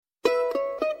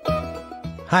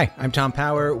Hi, I'm Tom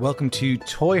Power. Welcome to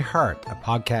Toy Heart, a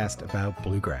podcast about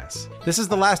bluegrass. This is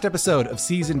the last episode of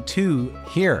Season 2.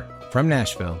 Here from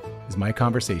Nashville is my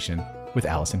conversation with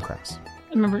Alison Krauss.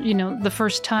 I remember, the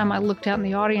first time I looked out in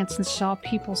the audience and saw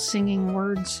people singing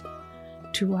words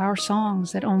to our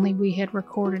songs that only we had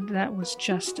recorded. That was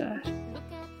just a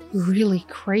really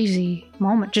crazy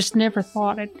moment. Just never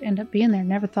thought it'd end up being there.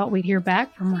 Never thought we'd hear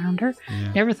back from Rounder.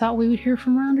 Yeah. Never thought we would hear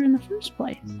from Rounder in the first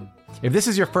place. If this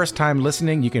is your first time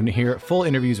listening, you can hear full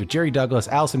interviews with Jerry Douglas,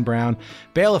 Alison Brown,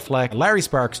 Bela Fleck, Larry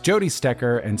Sparks, Jody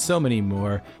Stecker, and so many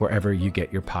more wherever you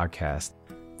get your podcast.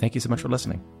 Thank you so much for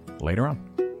listening. Later on.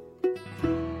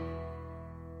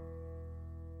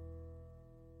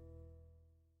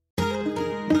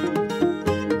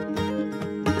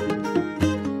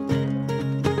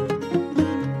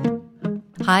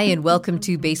 Hi, and welcome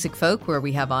to Basic Folk, where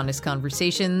we have honest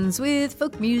conversations with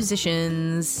folk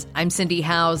musicians. I'm Cindy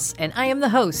Howes, and I am the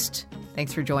host.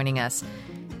 Thanks for joining us.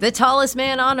 The tallest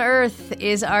man on earth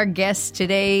is our guest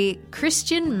today.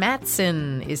 Christian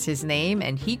Mattsson is his name,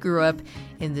 and he grew up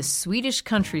in the Swedish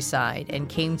countryside and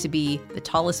came to be the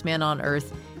tallest man on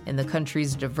earth in the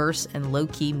country's diverse and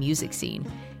low-key music scene.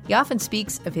 He often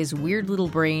speaks of his weird little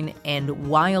brain and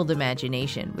wild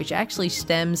imagination, which actually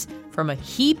stems from a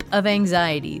heap of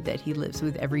anxiety that he lives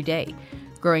with every day.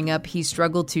 Growing up, he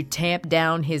struggled to tamp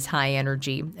down his high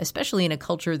energy, especially in a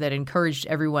culture that encouraged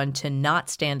everyone to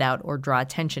not stand out or draw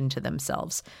attention to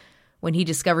themselves. When he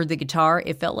discovered the guitar,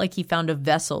 it felt like he found a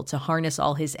vessel to harness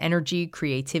all his energy,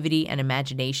 creativity, and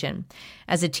imagination.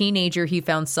 As a teenager, he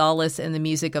found solace in the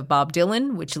music of Bob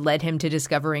Dylan, which led him to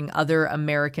discovering other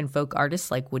American folk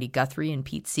artists like Woody Guthrie and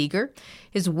Pete Seeger.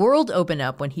 His world opened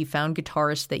up when he found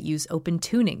guitarists that use open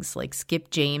tunings like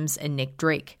Skip James and Nick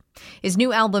Drake. His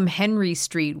new album, Henry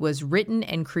Street, was written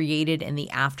and created in the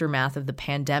aftermath of the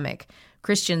pandemic.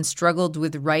 Christian struggled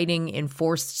with writing in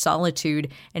forced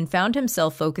solitude and found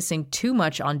himself focusing too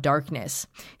much on darkness.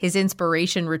 His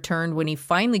inspiration returned when he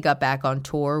finally got back on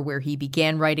tour, where he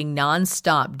began writing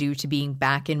nonstop due to being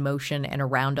back in motion and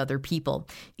around other people.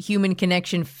 Human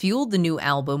Connection fueled the new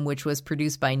album, which was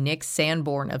produced by Nick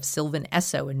Sanborn of Sylvan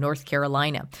Esso in North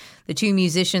Carolina. The two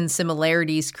musicians'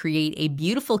 similarities create a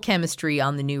beautiful chemistry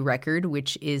on the new record,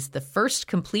 which is the first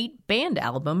complete band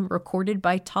album recorded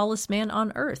by Tallest Man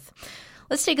on Earth.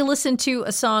 Let's take a listen to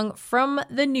a song from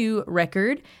the new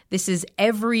record. This is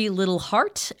Every Little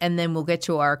Heart, and then we'll get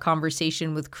to our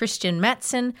conversation with Christian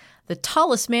Mattsson, the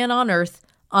tallest man on earth,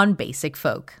 on Basic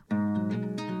Folk.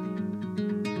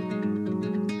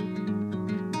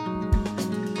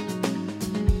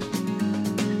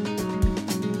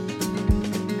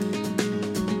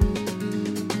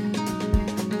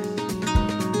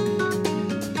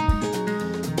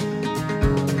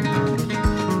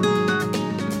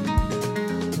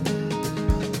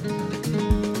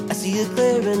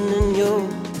 Clearing in your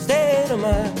state of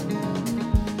mind.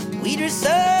 Weed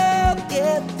yourself,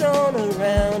 get thrown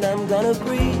around. I'm gonna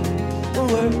breathe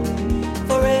and work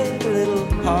for every little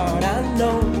heart I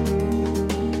know.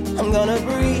 I'm gonna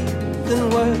breathe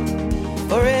and work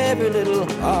for every little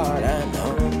heart I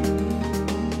know.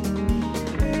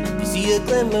 You see a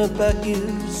glimmer, but you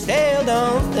still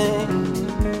don't think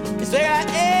it's where I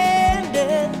end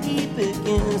and he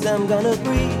begins. I'm gonna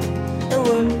breathe and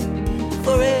work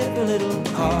for every little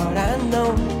heart I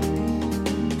know.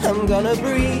 I'm gonna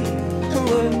breathe and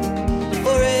work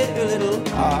for every little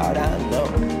heart I know.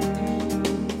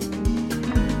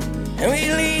 And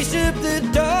release up the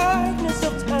darkness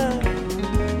of time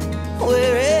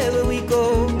wherever we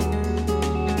go.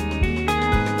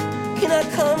 Can I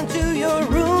come to your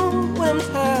room when I'm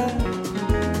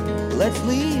tired? Let's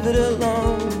leave it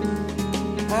alone.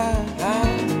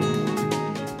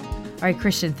 All right,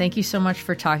 Christian, thank you so much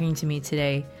for talking to me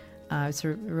today. It's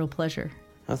a real pleasure.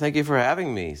 Well, thank you for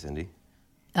having me, Cindy.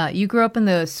 You grew up in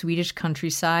the Swedish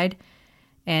countryside,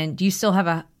 and do you still have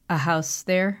a house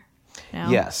there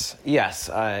now? Yes.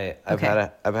 I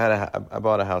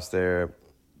bought a house there,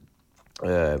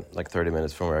 like 30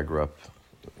 minutes from where I grew up.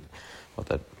 Well,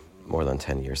 that more than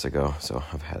 10 years ago, so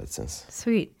I've had it since.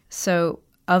 Sweet. So,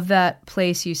 of that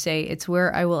place, you say, it's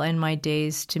where I will end my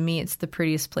days. To me, it's the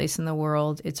prettiest place in the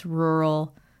world. It's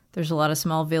rural. There's a lot of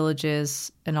small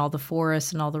villages and all the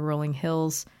forests and all the rolling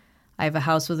hills. I have a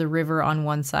house with a river on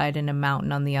one side and a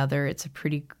mountain on the other. It's a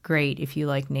pretty great if you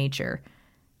like nature.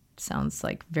 Sounds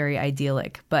like very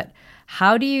idyllic. But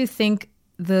how do you think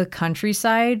the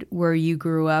countryside where you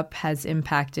grew up has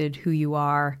impacted who you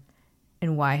are,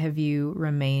 and why have you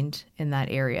remained in that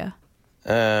area?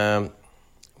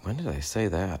 When did I say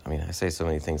that? I mean, I say so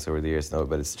many things over the years, no,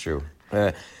 but it's true.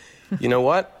 You know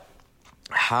what?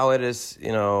 How it is,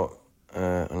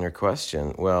 on your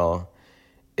question, well,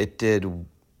 it did.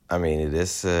 I mean, it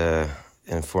is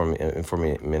inform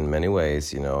me in many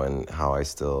ways, you know, and how I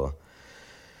still.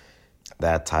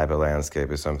 That type of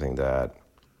landscape is something that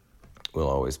will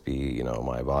always be, you know,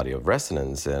 my body of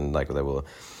resonance, and like that will,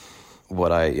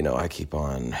 what I keep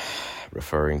on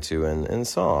referring to in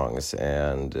songs,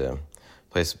 and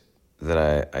place that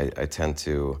I tend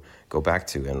to go back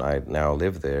to, and I now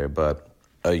live there. But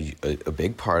a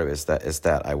big part of it is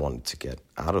that I wanted to get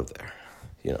out of there,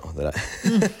 you know, that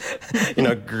I, you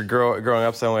know, growing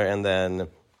up somewhere, and then,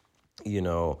 you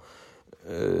know,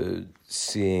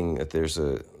 seeing that there's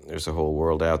a whole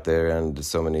world out there, and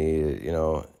so many, you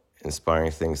know,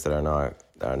 inspiring things that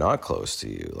are not close to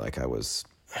you. Like I was,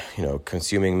 you know,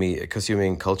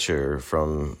 consuming culture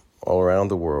from all around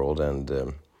the world,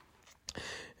 and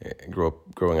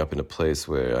growing up in a place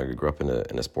where I grew up in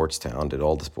a sports town, did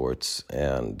all the sports,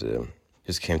 and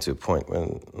just came to a point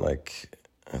when, like,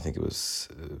 I think it was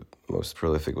most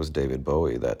prolific was David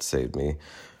Bowie that saved me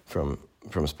from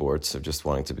sports, of just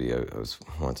wanting to be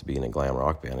in a glam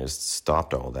rock band. I just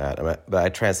stopped all that.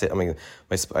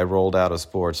 I rolled out of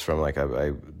sports from like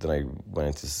then I went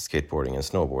into skateboarding and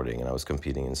snowboarding, and I was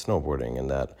competing in snowboarding, and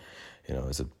that, you know,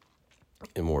 is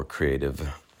a more creative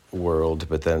world.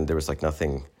 But then there was like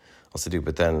nothing else to do.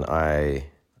 But then I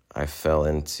fell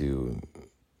into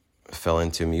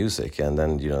music, and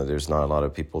then, you know, there's not a lot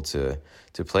of people to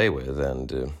play with,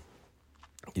 and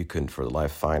you couldn't for the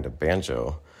life find a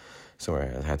banjo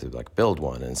somewhere. I had to like build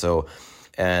one, and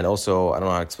also I don't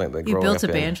know how to explain. But you built a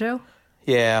banjo?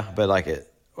 Yeah, but like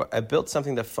I built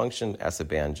something that functioned as a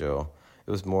banjo. It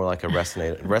was more like a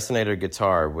resonator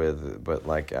guitar but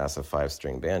like as a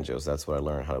 5-string banjo. So that's what I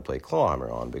learned how to play clawhammer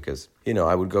on, because, you know,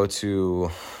 I would go to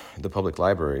the public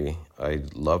library. I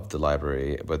loved the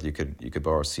library, but you could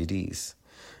borrow CDs,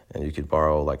 and you could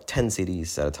borrow like 10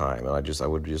 CDs at a time, and I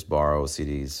would just borrow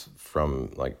CDs from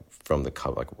the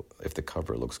cover. Like if the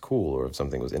cover looks cool, or if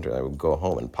something was interesting, I would go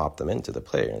home and pop them into the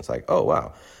player, and it's like, oh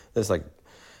wow, there's like.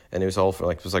 And it was all for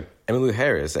like, it was like Emmylou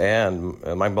Harris and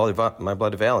My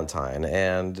Bloody Valentine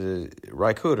and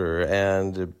Ry Cooder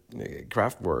and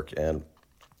Kraftwerk and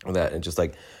that, and just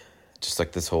like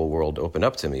this whole world opened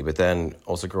up to me. But then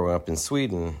also growing up in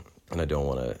Sweden,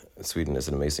 and Sweden is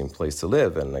an amazing place to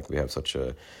live, and like we have such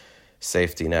a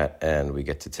safety net, and we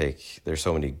get to there's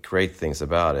so many great things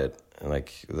about it, and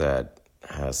like that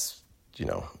has, you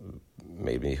know,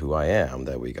 made me who I am,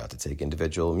 that we got to take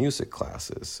individual music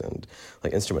classes and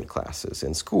like instrument classes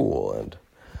in school and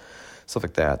stuff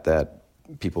like that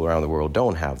people around the world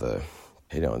don't have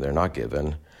they're not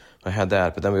given. I had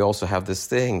that, but then we also have this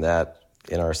thing that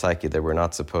in our psyche that we're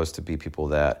not supposed to be people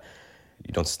that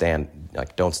you don't stand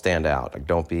out,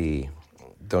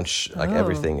 like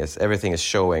everything is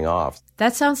showing off.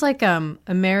 That sounds like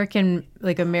American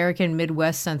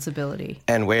Midwest sensibility.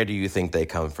 And where do you think they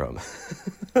come from?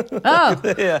 Oh,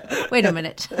 yeah. Wait a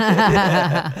minute.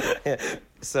 Yeah.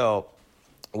 So,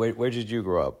 where did you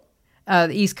grow up?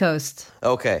 The East Coast.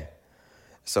 Okay,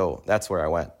 so that's where I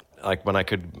went. Like when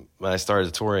I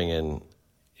started touring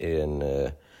in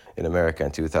America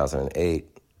in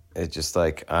 2008, it's just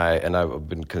like I've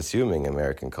been consuming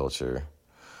American culture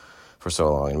for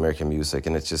so long, in American music,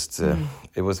 and it's just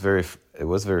it was very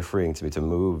freeing to me to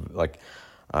move. Like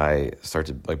I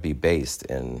started like be based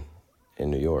in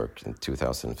New York in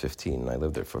 2015, and I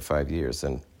lived there for 5 years.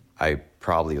 And I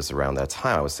probably was around that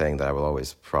time I was saying that I will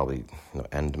always probably, you know,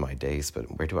 end my days, but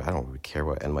I don't really care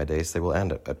what end my days. They will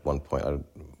end at one point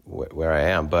where I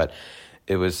am. But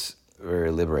it was very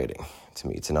liberating to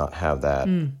me to not have that.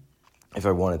 If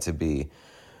I wanted to be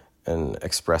an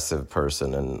expressive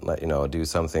person and let, you know, do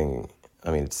something.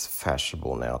 I mean, it's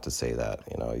fashionable now to say that,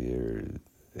 you know,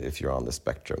 if you're on the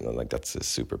spectrum, then like that's a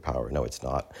superpower. No, it's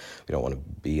not. We don't want to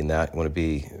be in that. We want to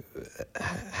be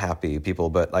happy people.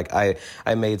 But like I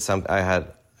made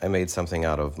something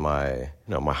out of my, you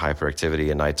know, my hyperactivity,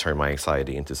 and I turned my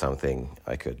anxiety into something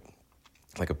I could,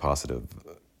 like a positive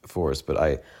force.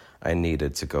 But I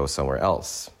needed to go somewhere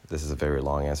else. This is a very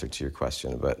long answer to your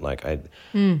question, but like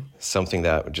something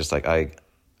that just like I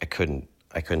couldn't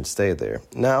stay there.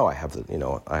 Now I have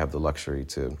the luxury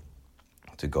to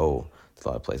go to a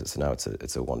lot of places. So now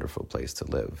it's a wonderful place to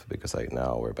live, because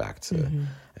now we're back to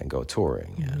and go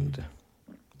touring. And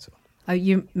so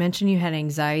you mentioned you had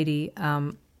anxiety,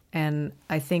 and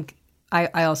I think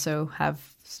I also have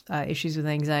issues with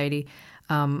anxiety,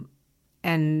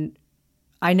 and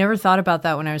I never thought about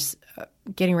that when I was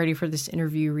getting ready for this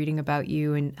interview, reading about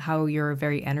you and how you're a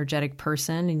very energetic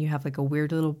person, and you have like a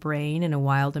weird little brain and a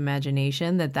wild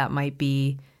imagination, that might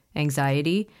be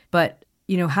anxiety. But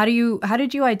you know, how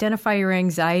did you identify your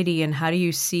anxiety, and how do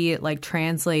you see it like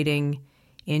translating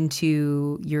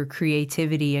into your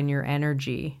creativity and your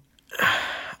energy?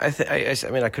 I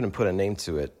mean, I couldn't put a name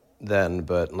to it then,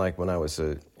 but like when I was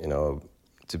when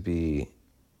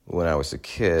I was a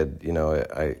kid, you know,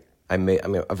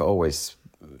 I've always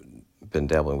been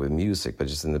dabbling with music, but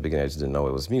just in the beginning I just didn't know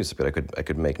it was music, but I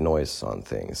could make noise on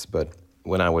things. But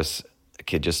when I was a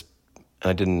kid,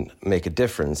 I didn't make a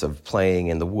difference of playing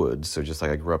in the woods. So just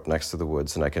like I grew up next to the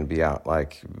woods, and I can be out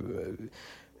like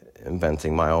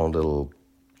inventing my own little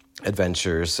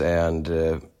adventures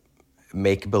and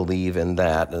make believe in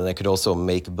that. And I could also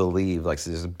make believe, like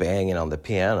just banging on the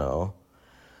piano,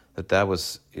 that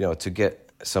was, you know, to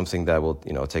get something that will,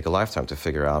 you know, take a lifetime to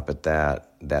figure out, but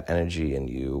that energy in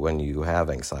you when you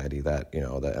have anxiety, that, you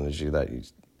know, that energy that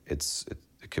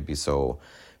it could be so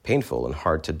painful and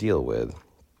hard to deal with.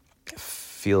 It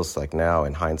feels like now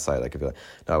in hindsight, I could be like,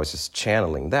 no, I was just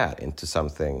channeling that into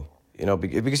something, you know,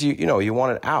 because you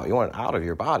want it out of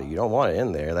your body. You don't want it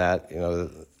in there. That, you know,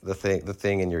 the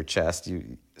thing in your chest.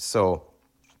 So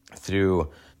through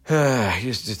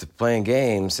just playing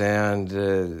games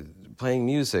and playing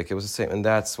music, it was the same, and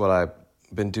that's what I've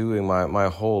been doing my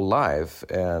whole life.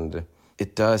 And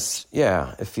it does,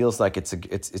 yeah. It feels like it's a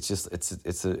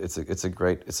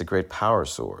great power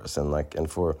source,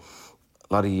 and for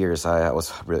a lot of years I was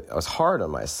hard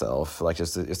on myself, like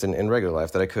just in regular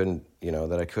life, that I couldn't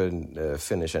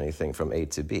finish anything from A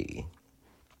to B,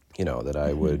 you know, that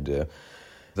I would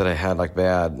that I had like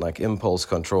bad like impulse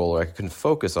control, or I couldn't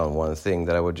focus on one thing,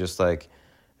 that I would just like,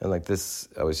 and like this,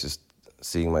 I was just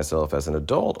seeing myself as an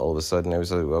adult. All of a sudden I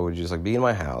would just like be in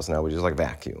my house, and I would just like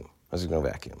vacuum. I was just going to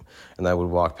vacuum, and I would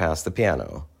walk past the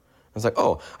piano. I was like,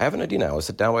 oh, I have an idea now. I would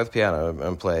sit down by the piano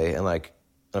and play, and like,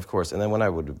 of course, and then when I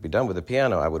would be done with the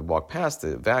piano, I would walk past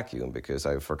the vacuum because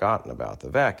I've forgotten about the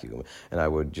vacuum, and I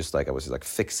would just like, I was like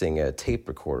fixing a tape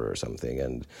recorder or something,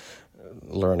 and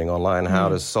learning online how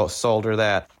to solder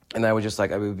that. And I would just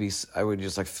like, I would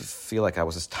just like feel like I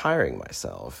was just tiring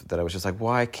myself, that I was just like,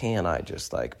 why can't I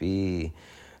just like be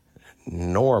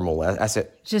normal as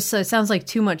it? Just it sounds like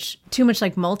too much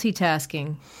like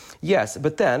multitasking. Yes,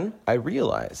 but then I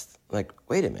realized, like,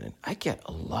 wait a minute, I get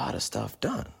a lot of stuff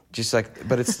done. Just like,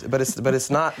 but it's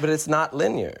not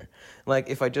linear. Like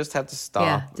if I just have to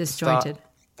stop, disjointed,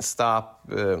 stop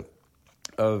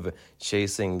of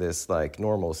chasing this like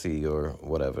normalcy or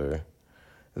whatever,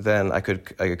 then I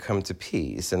could come to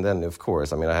peace. And then of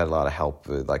course, I mean, I had a lot of help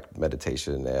with like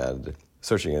meditation and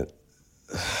searching and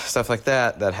stuff like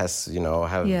that has, you know,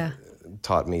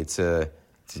 taught me to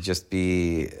just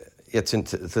be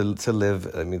to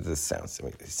live. I mean, it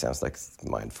sounds like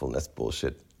mindfulness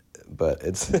bullshit, but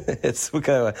it's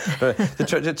kind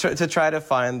of to try to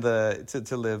find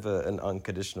to live an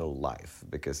unconditional life,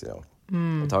 because, you know,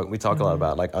 we talk a lot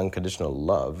about like unconditional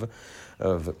love,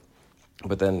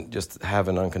 but then just have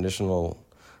an unconditional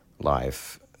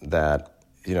life that,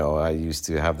 you know, I used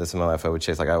to have this in my life. I would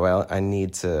chase like, I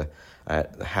need to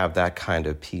have that kind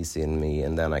of peace in me,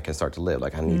 and then I can start to live.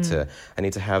 Like I need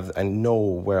I know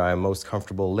where I'm most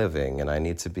comfortable living, and I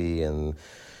need to be in,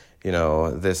 you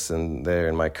know, this and there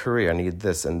in my career. I need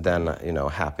this, and then, you know,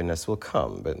 happiness will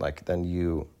come. But like then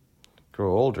you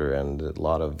grow older, and a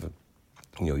lot of,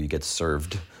 you know, you get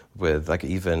served with like,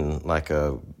 even like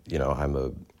you know, I'm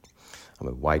a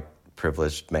white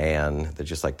privileged man that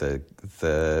just like the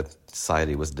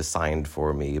society was designed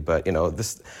for me. But, you know,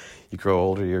 you grow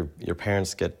older, your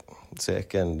parents get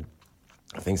sick and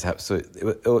things happen. So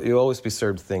you'll always be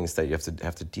served things that you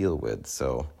have to deal with.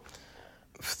 So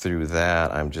through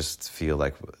that, I'm just feel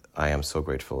like I am so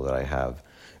grateful that I have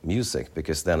music,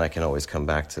 because then I can always come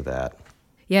back to that.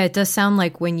 Yeah, it does sound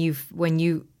like when you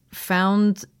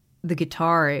found the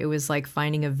guitar, it was like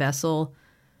finding a vessel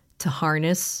to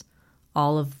harness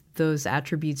all of those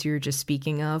attributes you were just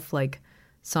speaking of, like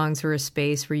songs were a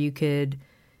space where you could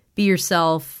be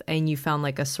yourself, and you found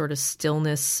like a sort of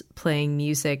stillness playing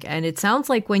music. And it sounds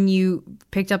like when you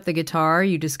picked up the guitar,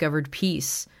 you discovered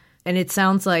peace. And it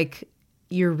sounds like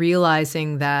you're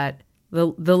realizing that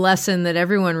the lesson that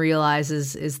everyone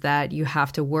realizes is that you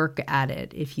have to work at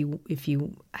it. If you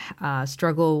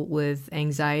struggle with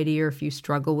anxiety, or if you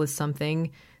struggle with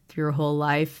something through your whole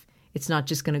life, it's not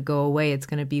just going to go away. It's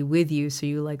going to be with you. So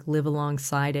you like live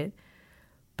alongside it.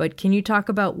 But can you talk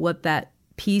about what that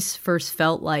piece first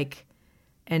felt like,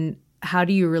 and how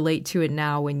do you relate to it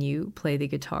now when you play the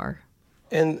guitar?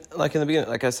 And like in the beginning,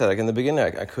 like I said, like in the beginning,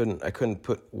 I couldn't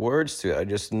put words to it. I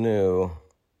just knew,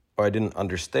 or I didn't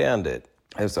understand it.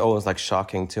 It was always like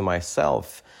shocking to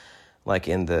myself, like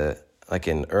in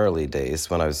early days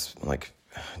when I was like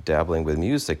dabbling with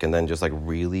music and then just like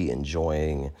really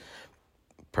enjoying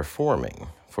performing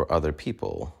for other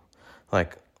people,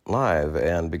 like live.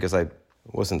 And because I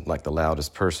wasn't like the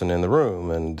loudest person in the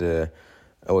room, and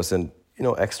I wasn't,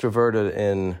 extroverted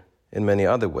in many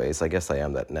other ways. I guess I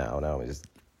am that now. Now I'm just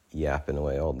yapping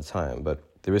away all the time. But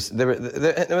there was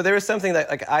something that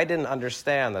like I didn't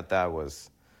understand that was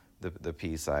the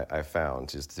piece I found,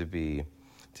 just to be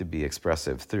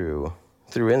expressive through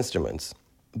instruments.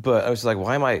 But I was like,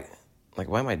 why am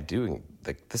I doing,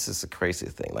 like, this is a crazy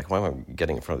thing. Like, why am I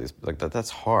getting in front of these, like, that's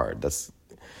hard.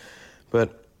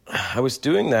 But I was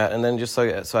doing that, and then just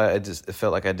like, so I just, it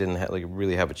felt like I didn't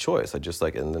really have a choice. I just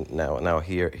like, and then now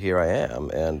here I am.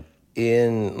 And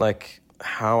in like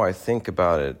how I think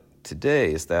about it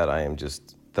today is that I am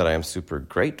super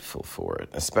grateful for it,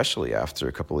 especially after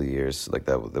a couple of years like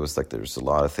that. There's a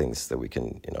lot of things that we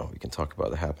can talk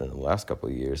about that happened in the last couple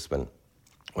of years when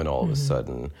all of a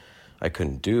sudden I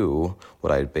couldn't do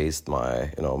what I had based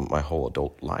my whole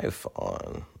adult life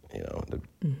on,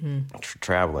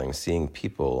 traveling, seeing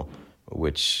people,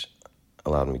 which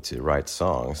allowed me to write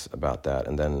songs about that,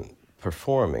 and then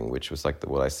performing, which was like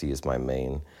what I see as my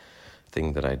main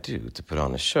thing that I do, to put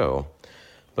on a show.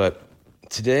 But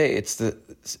today it's the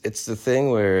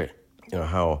thing where,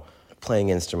 how playing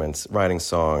instruments, writing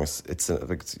songs,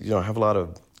 have a lot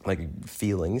of like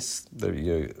feelings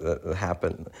that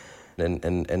happen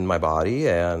in my body,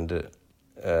 and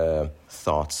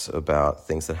thoughts about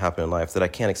things that happen in life that I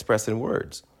can't express in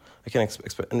words. I can't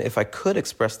express, and if I could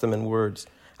express them in words,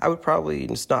 I would probably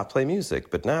just not play music.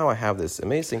 But now I have this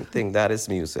amazing thing that is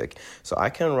music, so I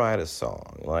can write a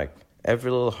song like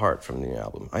Every Little Heart from the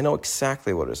album. I know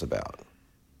exactly what it's about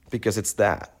because it's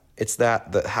that. It's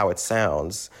how it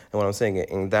sounds, and what I'm saying,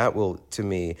 and that will, to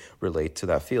me, relate to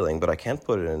that feeling. But I can't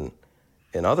put it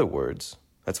in other words.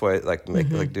 That's why,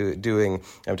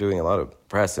 I'm doing a lot of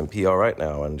press and PR right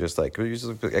now, and just like,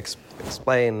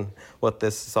 explain what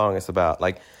this song is about.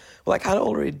 Like I kind of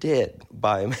already did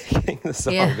by making the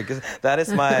song, because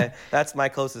that's my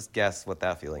closest guess what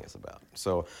that feeling is about.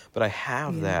 So, but I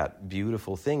have that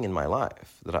beautiful thing in my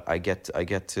life that I get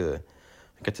to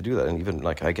do that, and even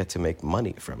like I get to make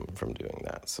money from doing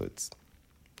that. So it's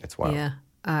wild.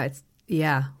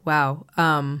 Yeah. Wow.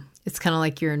 It's kind of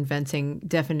like you're inventing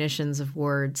definitions of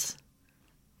words.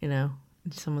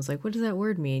 Someone's like, "What does that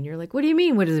word mean?" You're like, "What do you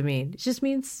mean? What does it mean?" It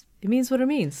means what it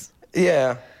means.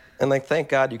 Yeah. And like, thank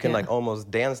God you can like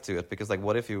almost dance to it, because like,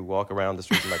 what if you walk around the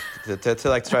street and like to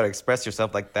like try to express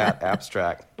yourself like that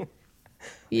abstract?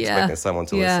 Expecting someone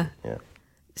to listen. Yeah.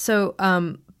 So,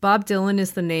 Bob Dylan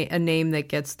is a name that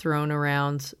gets thrown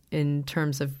around in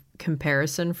terms of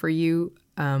comparison for you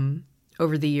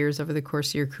over the years, over the course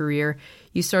of your career.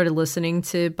 You started listening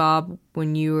to Bob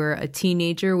when you were a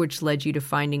teenager, which led you to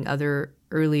finding other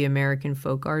early American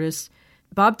folk artists.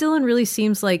 Bob Dylan really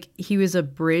seems like he was a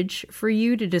bridge for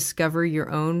you to discover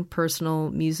your own personal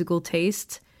musical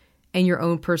taste and your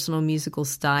own personal musical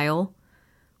style.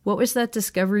 What was that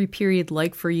discovery period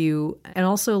like for you? And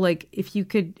also, like, if you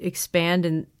could expand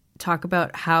and talk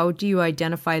about how do you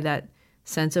identify that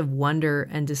sense of wonder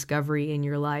and discovery in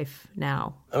your life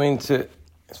now? I mean, to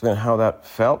explain how that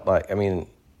felt like, I mean,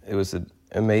 it was an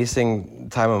amazing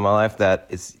time of my life that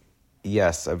is,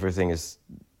 yes, everything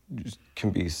can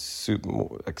be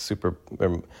super,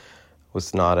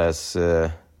 was not as,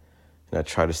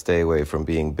 try to stay away from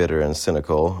being bitter and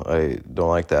cynical. I don't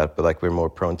like that, but like we're more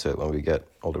prone to it when we get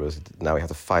older. Now we have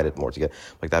to fight it more to get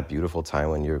like that beautiful time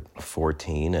when you're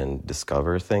 14 and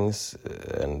discover things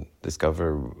and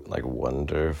discover like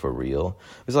wonder for real.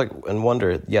 It's like, and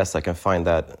wonder, yes, I can find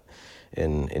that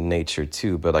in nature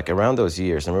too, but like around those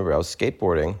years, I remember I was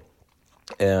skateboarding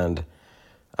and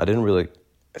I didn't really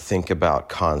think about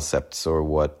concepts or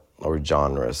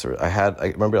genres, or I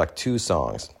remember like 2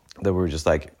 songs that were just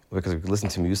like, because we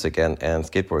listened to music and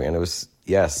skateboarding, and it was,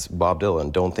 yes, Bob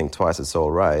Dylan, Don't Think Twice, It's All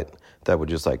Right, that would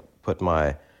just like put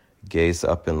my gaze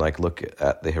up and like look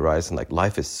at the horizon, like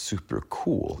life is super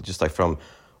cool, just like from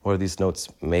what are these notes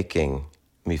making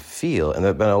me feel. And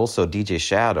then also DJ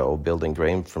Shadow, Building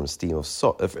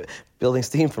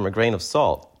Steam from a Grain of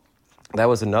Salt. That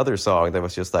was another song that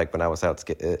was just like when I was out,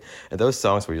 and those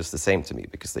songs were just the same to me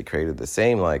because they created the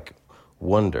same like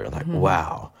wonder, like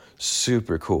wow,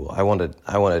 super cool. I want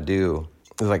to do,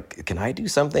 like, can I do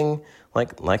something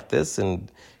like this?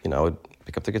 And I would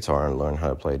pick up the guitar and learn how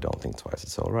to play Don't Think Twice,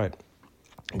 It's All Right.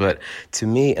 But to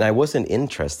me, and I wasn't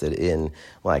interested in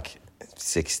like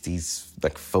 60s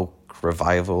like folk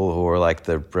revival or like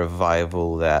the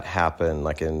revival that happened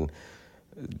like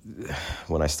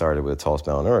when I started with Tallest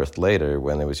Man on Earth later,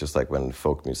 when it was just like when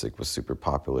folk music was super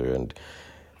popular and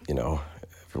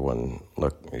everyone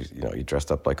you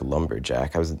dressed up like a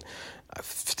lumberjack.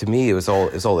 To me, it was all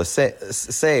the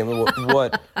same.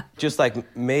 What just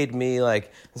like made me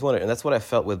like, and that's what I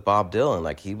felt with Bob Dylan.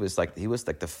 Like he was like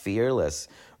the fearless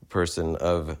person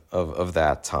of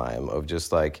that time, of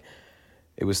just like,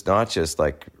 it was not just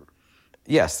like,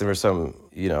 yes, there were some,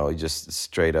 just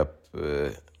straight up,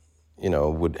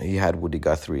 he had Woody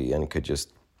Guthrie and could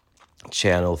just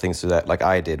channel things to that, like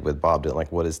I did with Bob Dylan.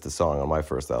 Like, what is the song on my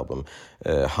first album?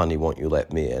 Honey, Won't You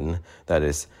Let Me In? That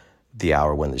is the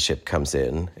hour when the ship comes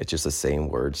in. It's just the same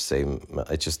words, I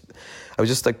was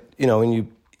just like, when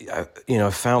I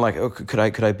found like, could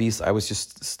I be, I was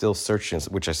just still searching,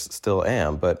 which I still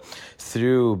am, but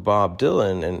through Bob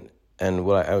Dylan and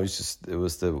what it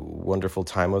was the wonderful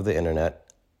time of the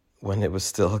internet when it was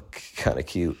still kind of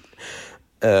cute.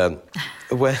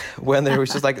 When there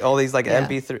was just like all these like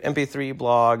MP3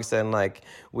 blogs and like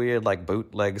weird like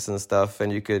bootlegs and stuff,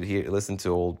 and you could listen to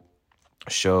old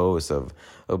shows of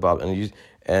Bob,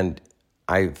 and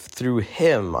through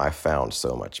him I found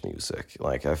so much music.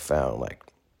 Like I found like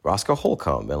Roscoe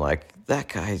Holcomb, and like that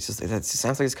guy that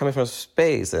sounds like he's coming from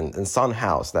space, and Son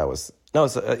House.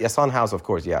 Son House, of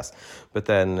course, yes, but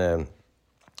then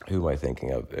who am I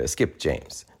thinking of? Skip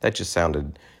James. That just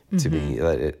sounded to me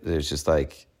that it was just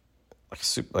like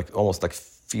almost like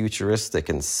futuristic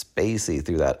and spacey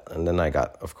through that. And then I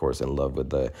got, of course, in love with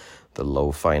the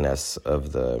lo-fi-ness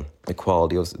of the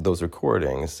quality of those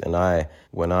recordings. And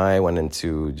when I went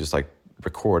into just like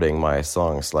recording my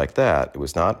songs like that, it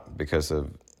was not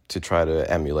to try to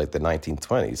emulate the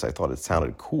 1920s. I thought it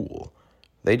sounded cool.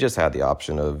 They just had the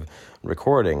option of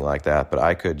recording like that, but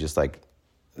I could just like,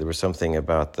 there was something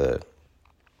about the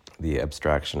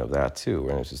abstraction of that too,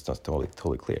 and it's just not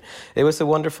totally clear. It was a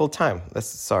wonderful time.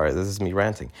 This is me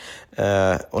ranting.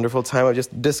 Wonderful time of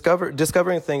just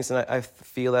discovering things, and I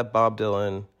feel that Bob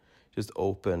Dylan just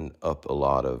opened up a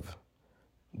lot of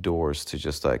doors to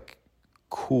just like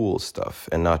cool stuff,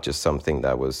 and not just something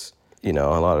that was, a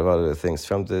lot of other things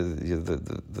from the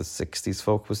 60s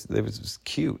folk was just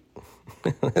cute.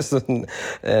 And it's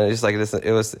just like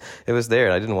it was there,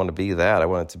 and I didn't want to be that. I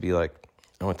wanted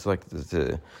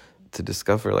to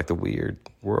discover like the weird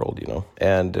world,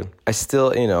 and I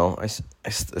still, I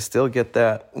still get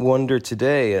that wonder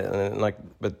today, and like,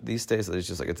 but these days it's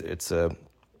just like it's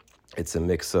a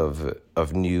mix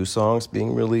of new songs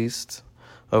being released,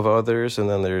 of others, and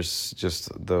then there's just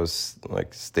those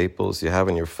like staples you have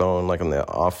in your phone, like on the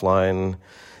offline,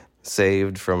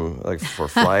 saved from like for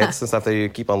flights and stuff that you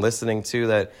keep on listening to.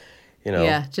 That,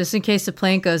 yeah, just in case the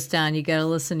plane goes down, you got to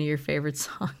listen to your favorite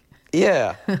song.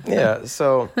 Yeah.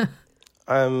 So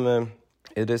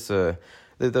it is the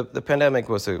pandemic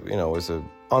was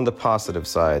on the positive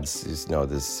sides.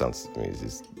 This sounds to me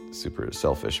is super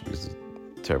selfish because it's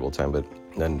a terrible time, but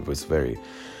then it was very.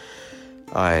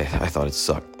 I thought it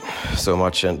sucked so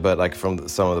much, but like from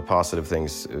some of the positive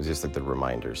things, it was just like the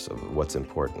reminders of what's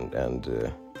important and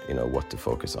what to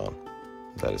focus on.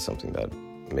 That is something that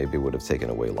maybe would have taken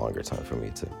a way longer time for me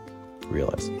to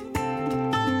realize.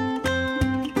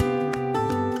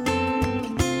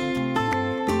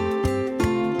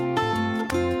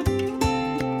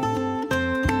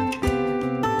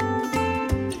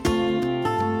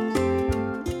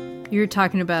 You were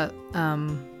talking about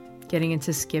getting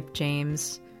into Skip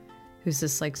James, who's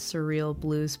this like surreal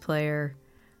blues player.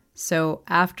 So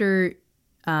after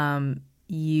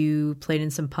you played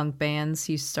in some punk bands,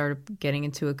 you started getting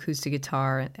into acoustic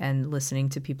guitar and listening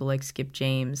to people like Skip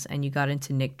James, and you got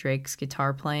into Nick Drake's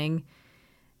guitar playing,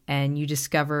 and you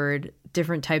discovered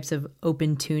different types of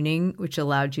open tuning, which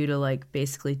allowed you to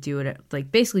basically do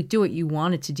what you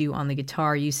wanted to do on the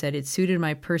guitar. You said it suited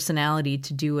my personality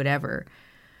to do whatever.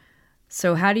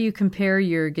 So how do you compare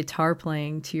your guitar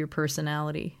playing to your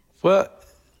personality? Well,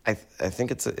 I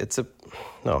think it's a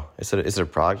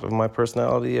product of my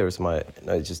personality, or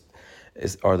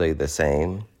are they the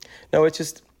same? No, it's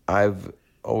just I've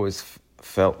always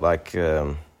felt like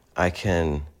I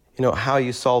can, how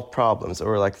you solve problems,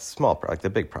 or like the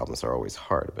big problems are always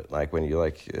hard, but like when you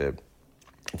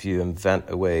if you invent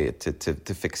a way to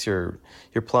fix your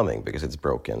plumbing because it's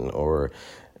broken, or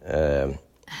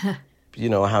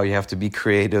how you have to be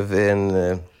creative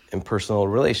in personal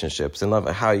relationships, and love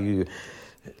how you.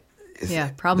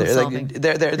 Problem solving.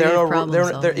 There are no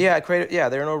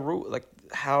rules. Like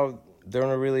how there are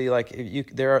no really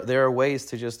there are ways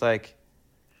to just like.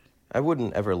 I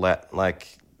wouldn't ever let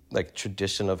like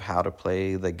tradition of how to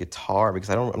play the guitar, because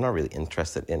I'm not really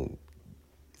interested in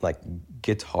like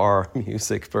guitar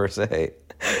music per se.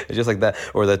 It's just like that,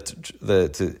 or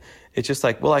it's just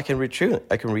like, well, I can retune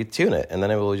it, and then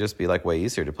it will just be like way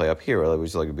easier to play up here, or it would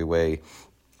just like be way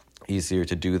easier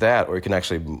to do that, or you can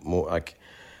actually more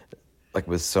like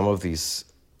with some of these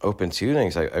open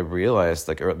tunings, I realized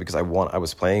because I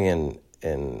was playing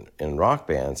in rock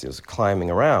bands, it was climbing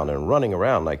around and running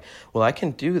around. Like, well, I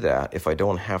can do that if I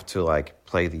don't have to like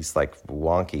play these like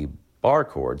wonky bar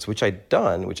chords, which I'd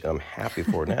done, which I'm happy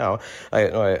for now.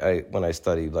 I when I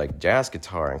studied like jazz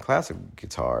guitar and classical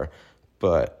guitar,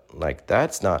 but like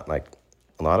that's not like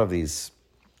a lot of these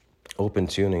open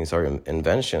tunings are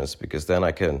inventions, because then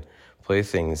I can play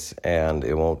things and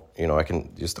it won't, I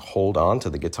can just hold on to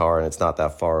the guitar and it's not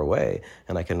that far away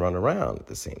and I can run around at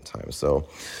the same time. So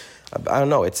I don't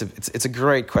know. It's a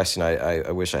great question.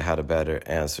 I wish I had a better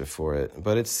answer for it,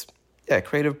 but it's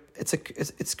creative.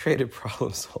 It's creative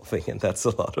problem solving, and that's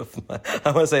a lot of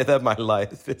I want to say that my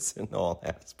life is in all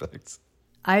aspects.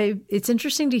 It's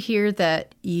interesting to hear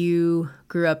that you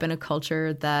grew up in a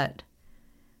culture that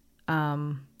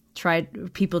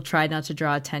people tried not to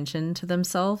draw attention to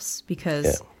themselves,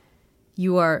 because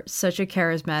you are such a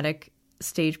charismatic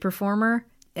stage performer,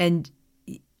 and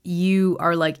you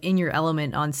are like in your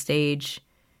element on stage.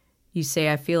 You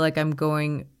say, I feel like I'm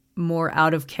going more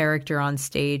out of character on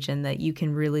stage, and that you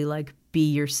can really like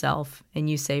be yourself. And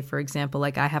you say, for example,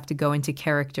 like, I have to go into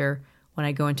character when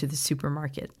I go into the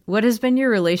supermarket. What has been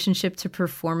your relationship to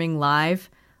performing live?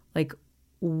 Like,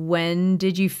 when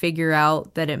did you figure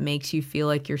out that it makes you feel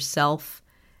like yourself?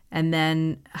 And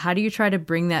then how do you try to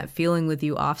bring that feeling with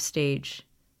you off stage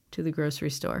to the grocery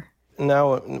store?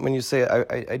 Now, when you say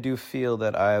it, I do feel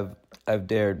that I've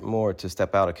dared more to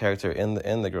step out of character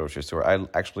in the grocery store. I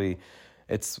actually,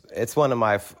 it's one of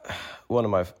my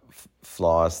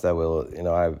flaws that will,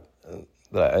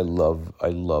 I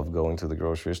love going to the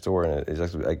grocery store, and it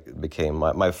just became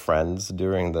my friends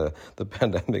during the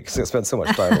pandemic, because I spent so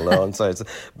much time alone. So I just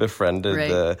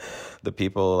befriended the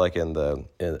people like at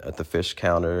the fish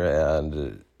counter,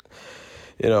 and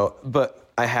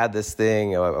But I had this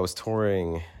thing. I was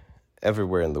touring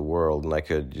everywhere in the world, and I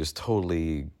could just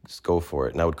totally just go for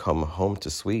it. And I would come home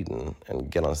to Sweden and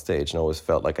get on stage, and I always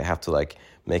felt like I have to like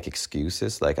make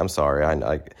excuses. Like, I'm sorry,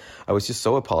 I was just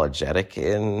so apologetic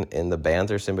in the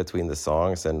banters in between the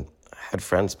songs, and I had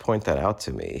friends point that out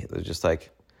to me. They're just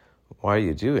like, why are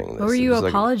you doing this? What were you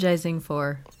apologizing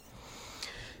for?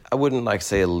 I wouldn't like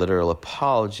say a literal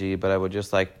apology, but I would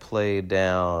just like play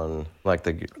down like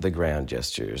the grand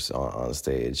gestures on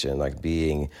stage, and like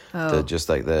being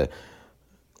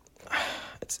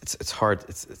it's hard.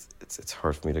 It's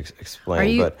hard for me to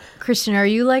explain. Christian, are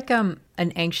you like an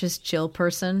anxious, chill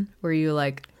person? Where you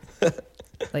like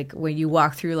like when you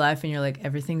walk through life and you're like,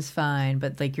 everything's fine,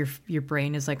 but like your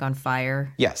brain is like on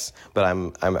fire? Yes, but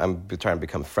I'm trying to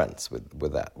become friends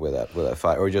with that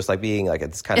fire, or just like being like,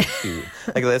 it's kind of cute.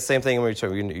 Like the same thing when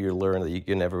you learn that you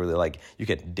can never really like, you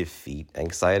can defeat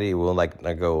anxiety, it will like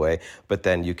not go away, but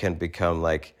then you can become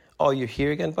like, oh, you're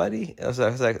here again, buddy? I was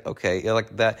like, okay,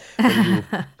 like that.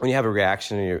 When you have a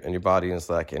reaction in your body, and it's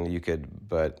like, and you could,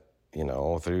 but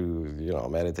through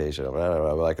meditation or whatever,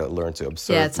 I like learn to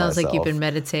observe. Yeah, it sounds like you've been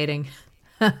meditating.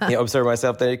 Observe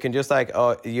myself. Then you can just like,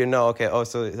 okay,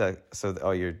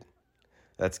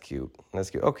 that's cute.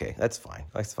 Okay, that's fine.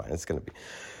 It's gonna be.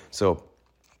 So,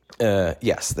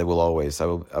 yes, they will always. I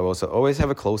will also always have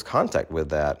a close contact with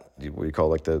that. What you call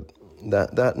like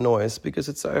that noise,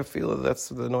 because I feel that's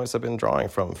the noise I've been drawing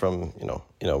from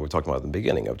we're talking about at the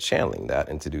beginning of channeling that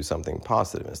and to do something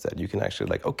positive instead. You can actually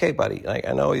like, okay, buddy,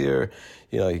 I know you're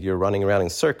running around in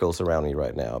circles around me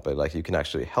right now, but like you can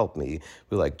actually help me.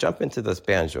 We like jump into this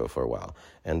banjo for a while,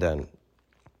 and then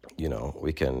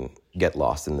we can get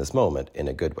lost in this moment in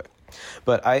a good way.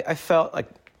 But I felt like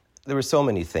there were so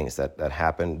many things that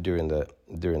happened during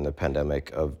the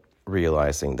pandemic, of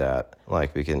realizing that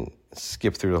like we can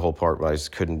skip through the whole part where I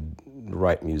just couldn't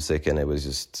write music, and it was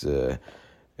just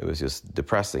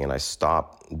depressing, and I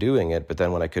stopped doing it. But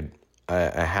then when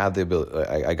I had the ability,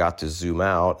 I got to zoom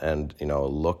out and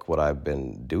look what I've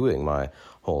been doing my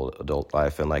whole adult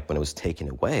life, and like when it was taken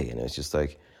away, and it's just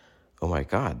like, oh my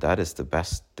God, that is the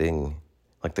best thing.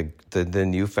 Like the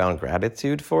newfound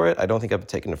gratitude for it. I don't think I've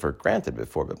taken it for granted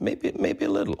before, but maybe a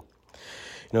little.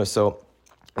 So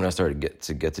when I started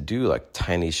to get to do like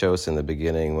tiny shows in the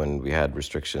beginning when we had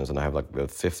restrictions, and I have like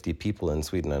about 50 people in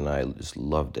Sweden, and I just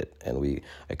loved it. And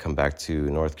I come back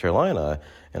to North Carolina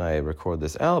and I record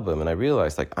this album, and I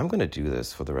realized like I'm going to do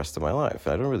this for the rest of my life.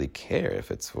 And I don't really care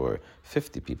if it's for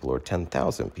 50 people or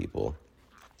 10,000 people.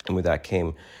 And with that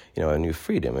came, a new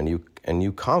freedom, a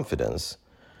new confidence.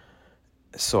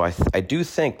 So I do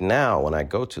think now when I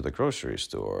go to the grocery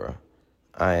store,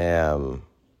 I am,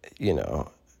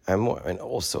 I'm more, and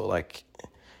also like,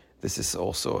 this is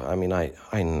also, I've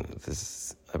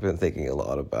been thinking a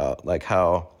lot about like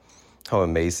how how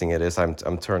amazing it is.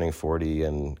 I'm turning 40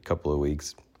 in a couple of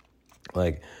weeks.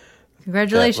 Like,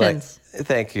 congratulations.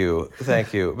 Thank you.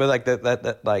 But like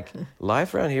that like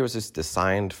life around here was just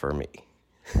designed for me.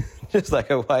 Just like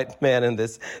a white man in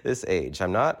this age.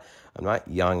 I'm not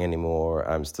young anymore.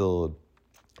 I'm still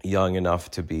young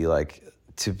enough to be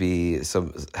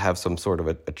have some sort of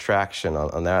attraction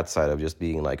on that side of just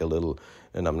being like a little,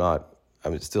 and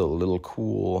I'm still a little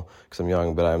cool because I'm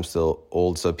young, but I'm still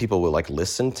old. So people will like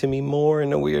listen to me more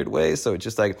in a weird way. So it's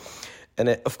just like, and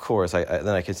of course,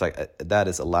 that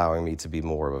is allowing me to be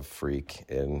more of a freak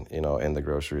in the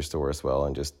grocery store as well,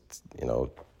 and just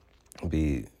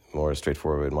be more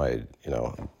straightforward in my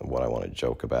what I want to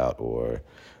joke about or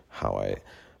how I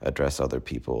address other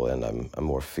people, and I'm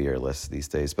more fearless these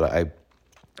days. But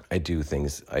I do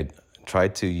things. I try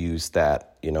to use that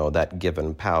that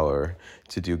given power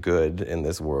to do good in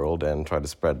this world and try to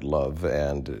spread love,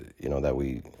 and that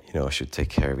we should take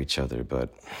care of each other.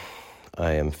 But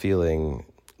I am feeling,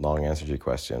 long answer to your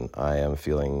question, I am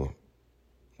feeling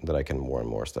that I can more and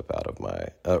more step out of my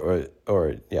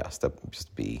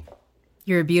just be.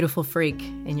 You're a beautiful freak,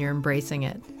 and you're embracing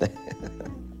it.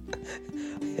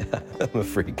 Yeah, I'm a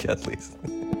freak at least.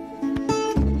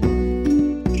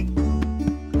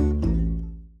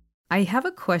 I have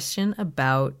a question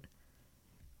about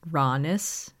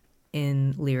rawness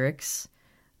in lyrics.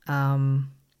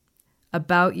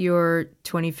 About your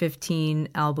 2015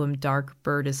 album, Dark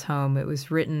Bird is Home. It was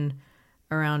written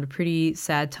around a pretty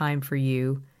sad time for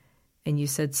you. And you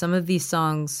said some of these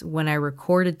songs, when I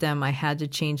recorded them, I had to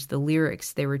change the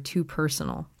lyrics. They were too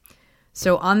personal.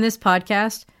 So on this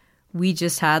podcast, we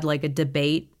just had like a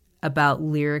debate about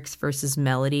lyrics versus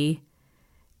melody.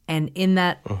 And in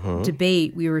that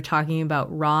debate, we were talking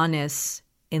about rawness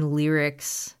in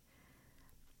lyrics.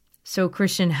 So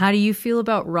Christian, how do you feel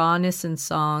about rawness in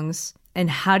songs? And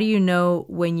how do you know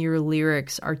when your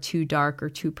lyrics are too dark or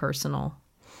too personal?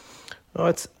 Oh,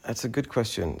 that's a good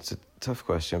question. It's a tough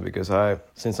question because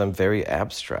since I'm very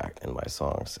abstract in my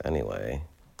songs anyway,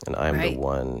 and I'm the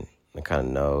one that kind of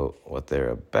know what they're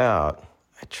about,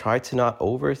 I try to not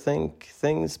overthink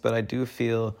things, but I do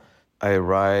feel I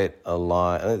write a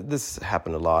lot. This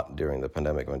happened a lot during the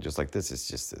pandemic when just like, this is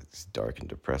just this dark and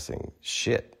depressing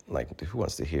shit. Like, who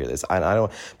wants to hear this? I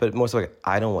don't, but most like,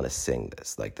 I don't want to sing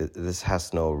this. Like, this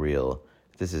has no real,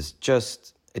 this is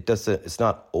just, it's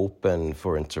not open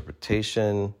for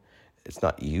interpretation. It's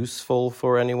not useful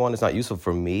for anyone. It's not useful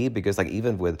for me because like,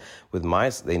 even with my,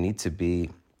 they need to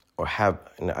be, or have,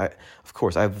 and of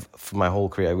course, for my whole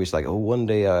career, I wish like, one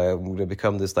day I'm going to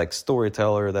become this like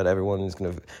storyteller that everyone is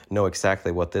going to know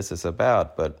exactly what this is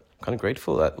about. But I'm kind of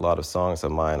grateful that a lot of songs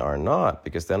of mine are not,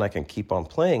 because then I can keep on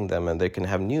playing them and they can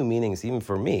have new meanings even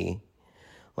for me,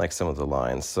 like some of the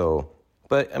lines. So,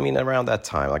 but I mean, around that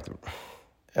time, like,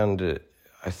 and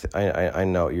I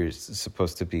know you're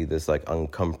supposed to be this like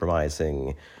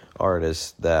uncompromising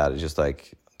artist that is just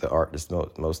like, the art is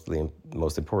the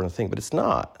most important thing, but it's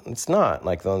not. It's not.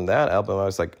 Like on that album, I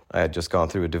was like, I had just gone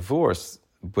through a divorce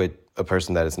with a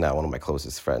person that is now one of my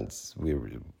closest friends.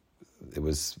 It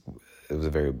was a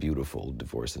very beautiful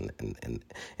divorce in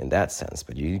that sense.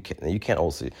 But you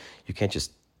can't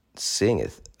just sing a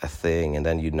thing and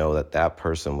then that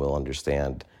person will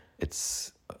understand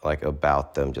it's like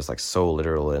about them, just like so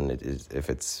literal. And if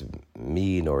it's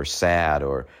mean or sad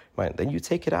then you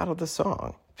take it out of the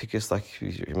song. Because like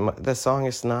the song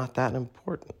is not that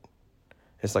important.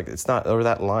 It's like it's not, or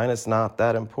that line is not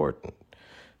that important.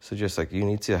 So just like you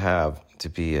need to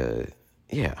be and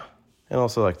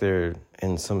also like there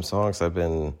in some songs I've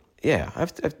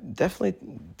definitely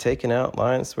taken out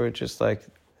lines where just like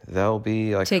they'll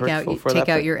be like take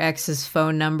out your ex's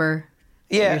phone number.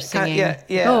 Yeah,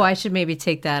 yeah. Oh, I should maybe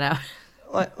take that out.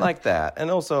 like that, and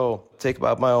also take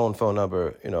out my own phone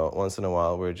number, once in a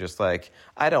while. We're just like,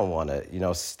 I don't want to,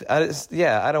 I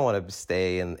don't want to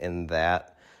stay in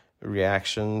that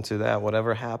reaction to that,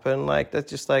 whatever happened. Like, that's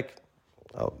just like,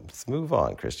 let's move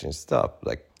on, Christian. Stop,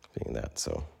 like, being that.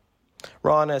 So,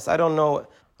 rawness, I don't know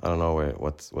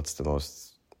what's the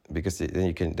most, because then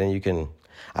you can,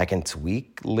 I can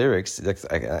tweak lyrics.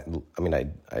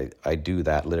 I do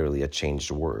that literally. I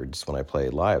change words when I play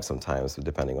live sometimes,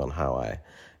 depending on how I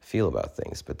feel about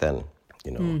things. But then,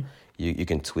 you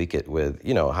can tweak it with,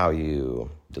 how you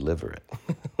deliver it.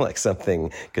 Like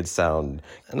something could sound,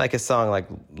 like a song like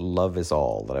Love Is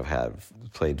All that I've had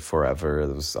played forever.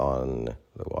 It was on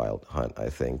The Wild Hunt, I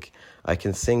think. I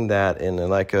can sing that in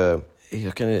like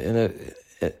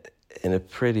in a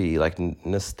pretty like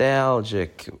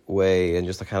nostalgic way, and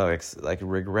just kind of like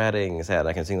regretting sad.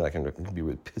 I can sing like I can be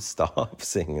pissed off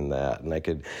singing that, and I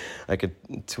could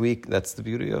tweak. That's the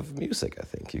beauty of music. I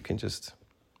think you can just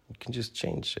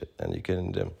change it, and you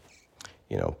can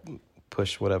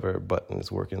push whatever button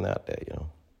is working that day.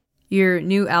 Your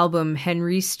new album,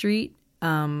 Henry Street,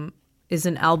 is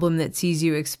an album that sees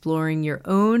you exploring your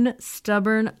own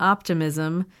stubborn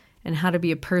optimism and how to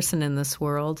be a person in this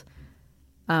world.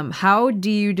 How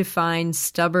do you define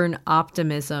stubborn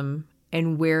optimism,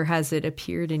 and where has it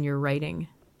appeared in your writing?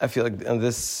 I feel like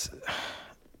this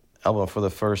album, for the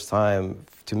first time,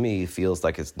 to me, feels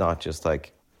like it's not just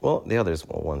like, well, the others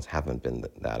ones haven't been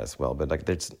that as well, but like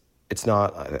it's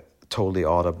not totally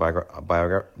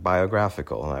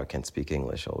autobiographical. I can't speak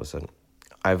English all of a sudden.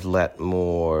 I've let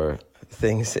more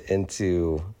things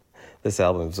into this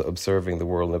album, observing the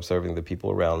world and observing the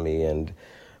people around me and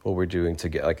what we're doing to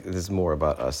get, like, this is more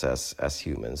about us as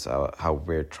humans, how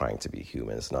we're trying to be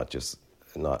humans, not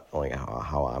only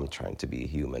how I'm trying to be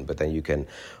human, but then you can,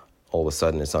 all of a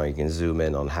sudden, it's not, you can zoom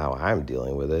in on how I'm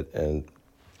dealing with it,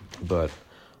 but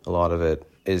a lot of it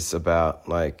is about,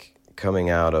 like,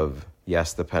 coming out of,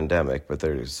 yes, the pandemic, but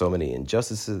there's so many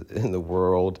injustices in the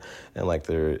world, and, like,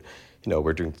 we're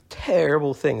doing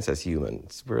terrible things as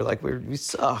humans. We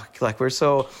suck. Like, we're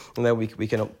so, and then we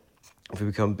can, if we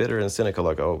become bitter and cynical,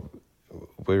 like, oh,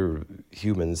 we're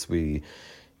humans, we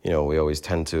always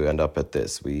tend to end up at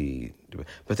this.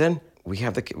 But then we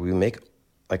make,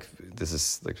 like, this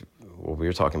is like what we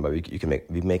were talking about.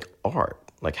 We make art.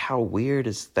 Like, how weird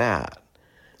is that?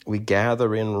 We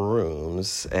gather in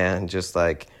rooms and just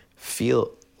like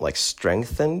feel like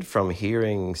strengthened from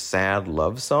hearing sad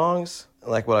love songs.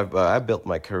 Like what I built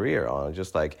my career on,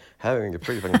 just like having a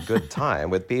pretty fucking good time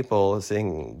with people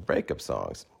singing breakup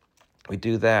songs. We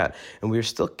do that, and we're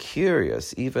still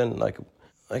curious, even like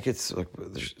it's like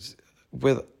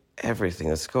with everything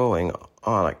that's going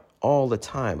on, like all the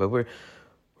time. But we're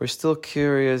still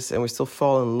curious, and we still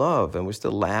fall in love, and we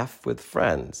still laugh with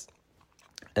friends.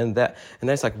 And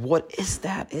that's like, what is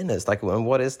that in us? Like, and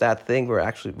what is that thing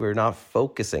we're not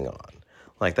focusing on?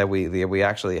 Like that we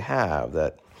actually have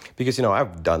that. Because,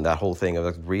 I've done that whole thing of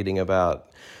like reading about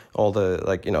all the,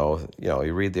 like,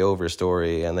 you read the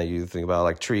overstory, and then you think about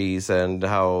like trees and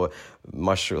how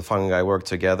mushroom fungi work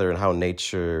together, and how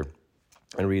nature,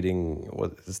 and reading,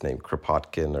 what's his name,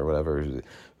 Kropotkin or whatever,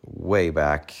 way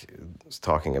back, was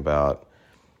talking about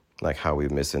like how we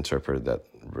misinterpret that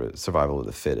survival of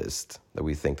the fittest, that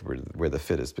we think we're the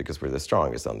fittest because we're the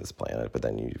strongest on this planet, but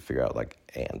then you figure out like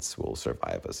ants will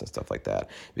survive us and stuff like that.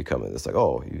 You become this like,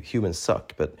 oh, humans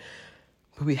suck, but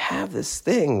we have this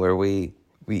thing where we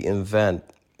invent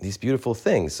these beautiful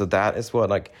things. So that is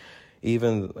what, like,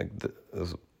 even like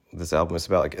this album is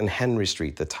about. Like in Henry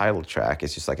Street, the title track,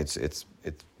 it's just like it's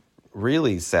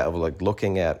really sad, like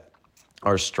looking at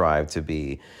our strive to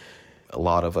be, a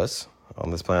lot of us on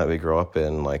this planet, we grow up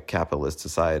in like capitalist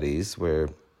societies where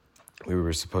we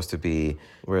were supposed to be,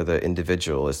 where the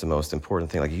individual is the most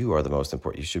important thing. Like, you are the most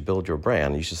important. You should build your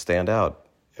brand. You should stand out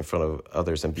in front of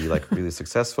others and be like really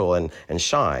successful and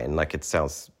shine. Like, it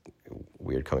sounds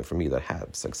weird coming from me that have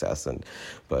success,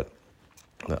 but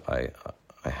I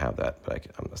have that, but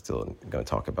I'm still going to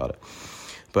talk about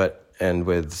it. And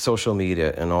with social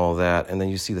media and all that, and then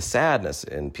you see the sadness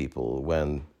in people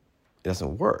when it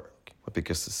doesn't work,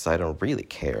 because society don't really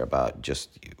care about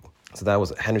just you. So that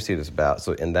was Henry Street is about.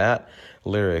 So in that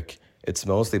lyric, it's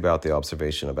mostly about the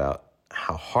observation about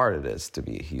how hard it is to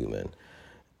be a human,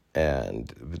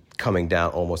 and coming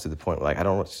down almost to the point where,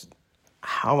 like,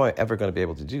 how am I ever going to be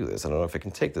able to do this? I don't know if I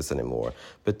can take this anymore.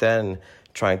 But then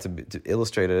trying to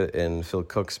illustrate it in Phil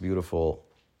Cook's beautiful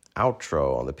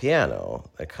outro on the piano,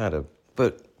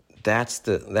 but that's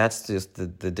just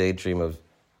the daydream of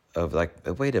like,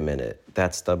 wait a minute,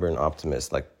 that stubborn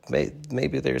optimist, like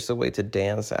maybe there's a way to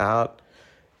dance out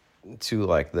to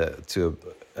like to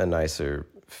a nicer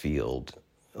field,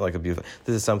 like a beautiful.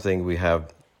 This is something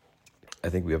I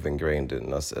think we have ingrained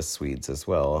in us as Swedes as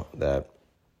well, that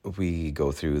we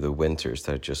go through the winters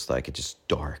that are just like, it's just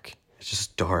dark.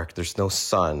 There's no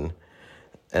sun,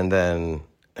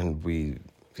 and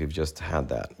we've just had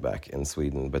that back in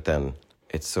Sweden, but then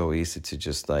it's so easy to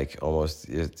just like almost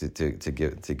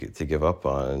to give up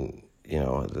on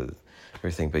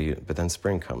everything. But then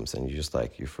spring comes, and you just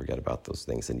like, you forget about those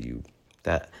things, and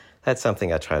that's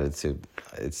something I tried to.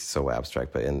 It's so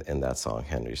abstract, but in that song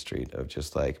Henry Street, of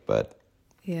just like, but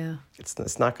yeah,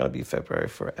 it's not going to be February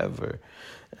forever,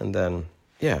 and then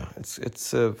it's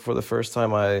for the first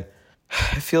time I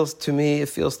it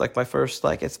feels like my first,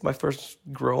 like it's my first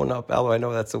grown-up album. I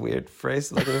know that's a weird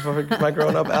phrase, like my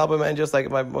grown-up album, and just like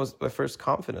my first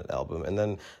confident album. And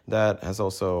then that has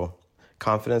also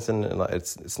confidence, and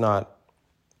it's not,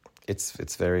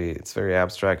 it's very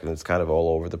abstract, and it's kind of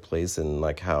all over the place, and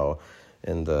like how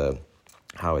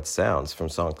it sounds from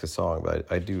song to song. But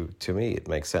to me, it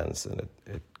makes sense, and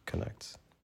it connects.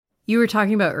 You were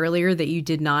talking about earlier that you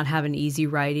did not have an easy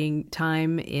writing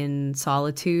time in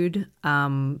solitude,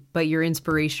 but your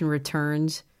inspiration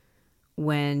returned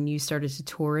when you started to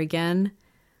tour again,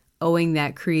 owing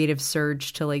that creative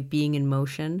surge to like being in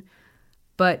motion.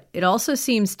 But it also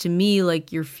seems to me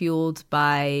like you're fueled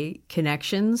by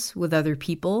connections with other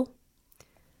people.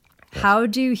 Yes. How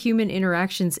do human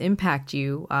interactions impact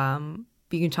you?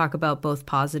 You can talk about both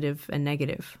positive and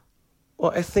negative.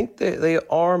 Well, I think they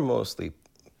are mostly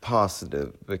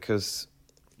positive, because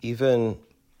even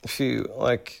if you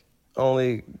like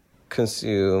only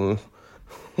consume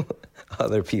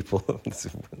other people,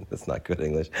 that's not good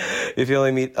English. If you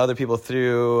only meet other people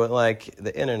through like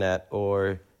the internet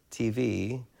or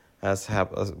TV, as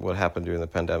what happened during the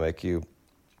pandemic,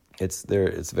 it's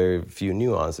very few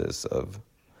nuances of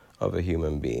a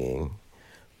human being.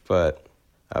 But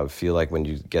I feel like when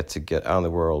you get out in the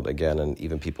world again, and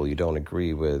even people you don't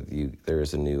agree with, there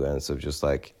is a nuance of just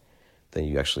like, then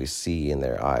you actually see in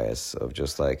their eyes of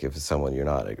just like, if it's someone you're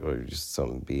not, or just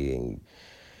some being,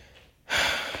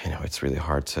 it's really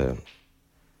hard to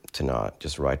not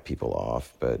just write people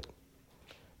off. But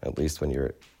at least when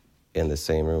you're in the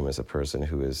same room as a person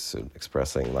who is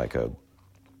expressing like a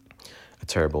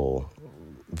terrible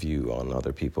view on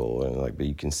other people, and like, but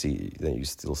you can see, then you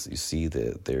see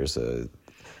that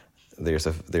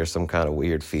there's some kind of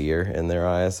weird fear in their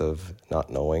eyes of not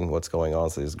knowing what's going on,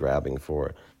 so he's grabbing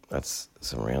for. That's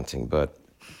some ranting, but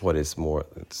what is more,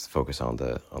 it's focus on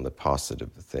the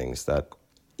positive things. That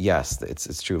yes,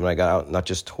 it's true. When I got out, not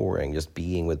just touring, just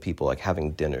being with people, like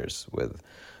having dinners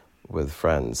with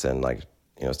friends, and like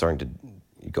starting to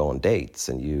go on dates,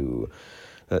 and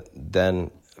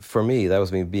then for me that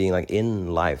was me being like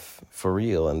in life for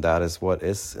real, and that is what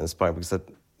is inspiring, because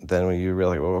then when you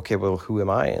realize, well, okay, well, who am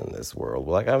I in this world?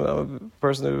 Well, like I'm a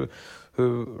person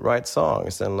who writes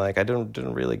songs, and like I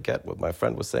didn't really get what my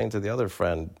friend was saying to the other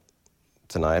friend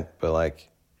tonight, but like,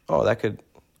 oh, I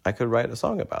could write a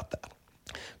song about that.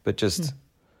 But just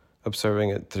observing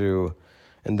it through,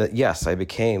 and that yes, I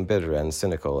became bitter and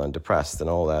cynical and depressed and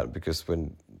all that, because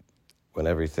when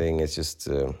everything is just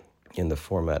in the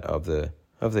format of the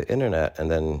internet, and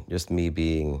then just me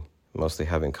being mostly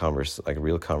having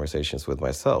real conversations with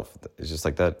myself. It's just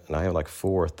like that, and I have like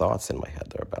 4 thoughts in my head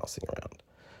that are bouncing around,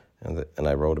 and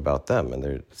I wrote about them, and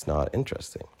it's not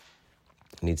interesting.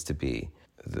 It needs to be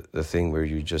the thing where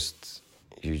you just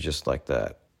like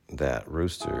that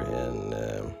rooster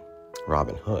in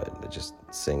Robin Hood that just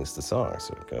sings the songs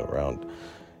around.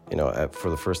 For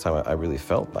the first time, I really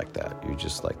felt like that. You're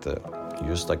just like the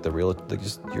real.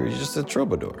 You're just a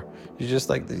troubadour. You're just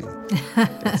like the.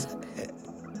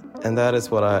 And that is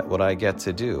what I get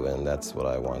to do, and that's what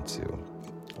I want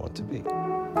to be.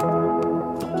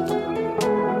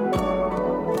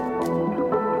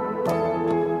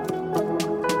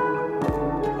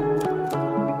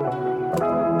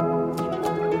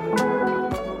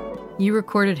 You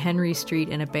recorded Henry Street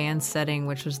in a band setting,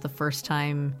 which was the first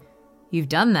time you've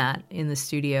done that in the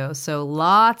studio. So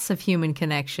lots of human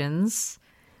connections.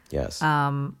 Yes.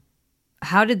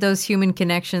 How did those human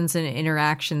connections and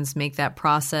interactions make that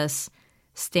process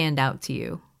stand out to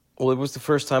you? Well, it was the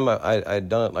first time I'd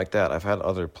done it like that. I've had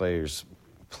other players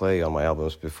play on my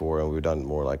albums before, and we've done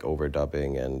more like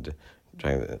overdubbing and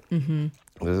trying to... Mm-hmm.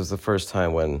 This was the first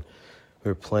time when we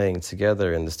were playing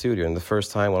together in the studio, and the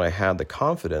first time when I had the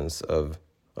confidence of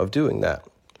doing that.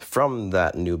 From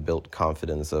that new built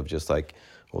confidence of just like,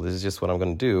 well, this is just what I'm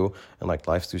going to do, and like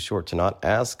life's too short to not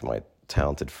ask my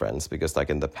talented friends, because like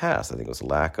in the past I think it was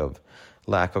lack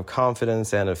of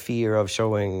confidence and a fear of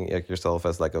showing yourself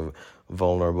as like a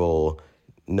vulnerable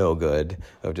no good,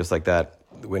 of just like that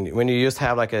when you just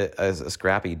have like a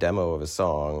scrappy demo of a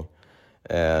song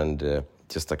and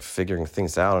just like figuring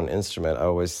things out on an instrument. I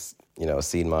always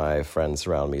seen my friends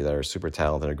around me that are super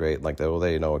talented and great, like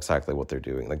they know exactly what they're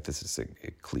doing. Like this is a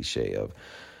cliche of,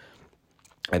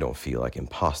 I don't feel like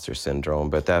imposter syndrome,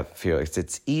 but that feels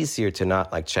it's easier to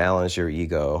not like challenge your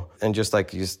ego and just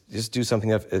like just do something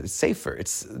that's safer.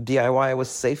 It's DIY was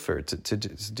safer to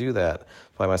do that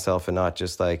by myself, and not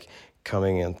just like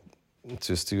coming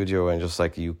into a studio and just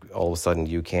like you all of a sudden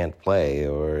you can't play,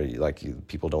 or like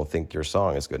people don't think your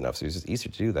song is good enough. So it's just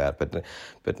easier to do that.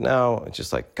 But now it's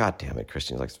just like, God damn it,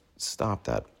 Christian, like stop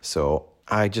that. So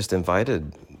I just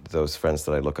invited those friends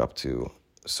that I look up to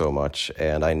so much,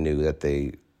 and I knew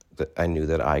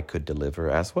that I could deliver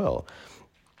as well.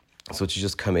 So to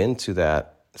just come into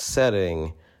that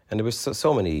setting, and there was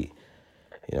so many,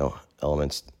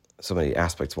 elements, so many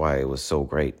aspects why it was so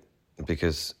great.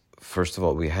 Because first of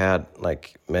all, we had,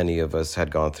 like, many of us had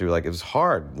gone through, like, it was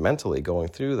hard mentally going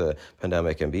through the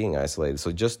pandemic and being isolated.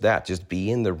 So just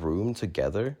be in the room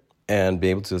together and be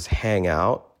able to just hang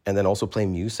out and then also play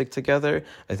music together.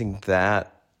 I think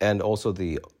that, and also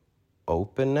the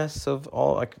openness of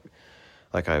all,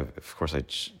 of course I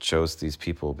chose these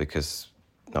people because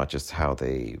not just how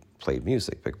they played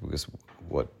music, but because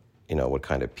what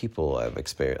kind of people I've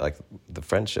experienced, like the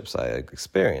friendships I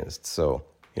experienced. So,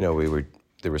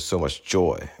 there was so much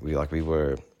joy. We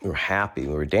were happy.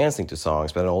 We were dancing to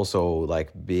songs, but also like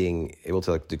being able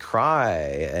to cry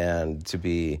and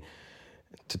to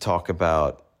talk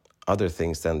about other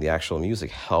things than the actual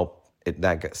music.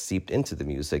 That got seeped into the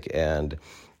music. And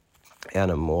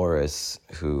Anna Morris,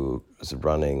 who was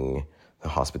running the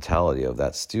hospitality of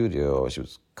that studio, she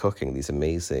was cooking these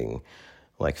amazing,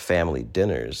 like, family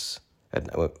dinners. And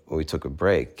when we took a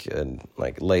break and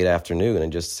like late afternoon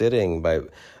and just sitting by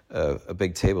a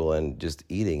big table and just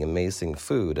eating amazing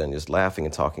food and just laughing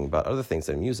and talking about other things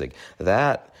than music,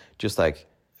 that just like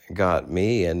got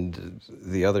me and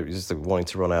the other just like wanting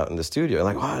to run out in the studio and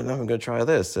like, oh, no, I'm going to try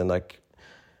this. And like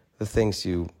the things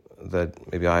that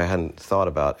maybe I hadn't thought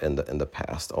about in the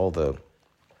past,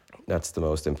 that's the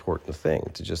most important thing,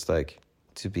 to just like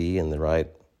to be in the right,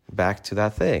 back to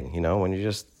that thing, when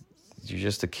you're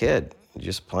just a kid, you're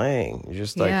just playing, you're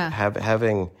just like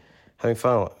having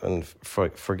fun and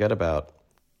forget about.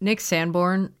 Nick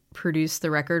Sanborn produced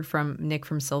the record from Nick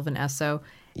from Sylvan Esso.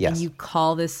 Yes. And you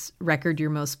call this record your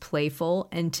most playful.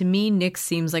 And to me, Nick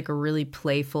seems like a really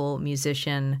playful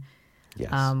musician.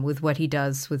 Yes. With what he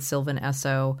does with Sylvan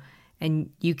Esso. And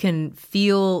you can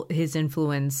feel his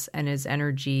influence and his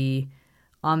energy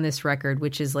on this record,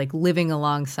 which is like living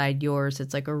alongside yours.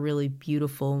 It's like a really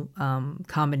beautiful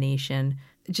combination.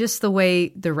 Just the way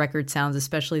the record sounds,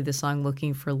 especially the song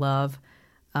Looking for Love.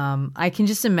 I can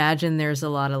just imagine there's a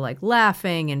lot of like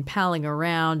laughing and palling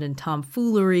around and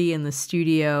tomfoolery in the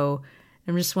studio.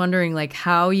 I'm just wondering like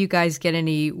how you guys get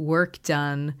any work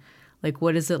done. Like,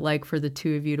 what is it like for the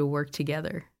two of you to work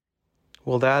together?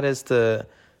 Well, that's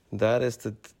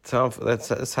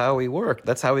how we work.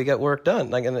 That's how we get work done.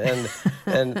 Like,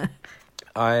 and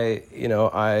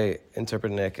I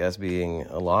interpret Nick as being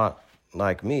a lot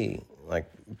like me, like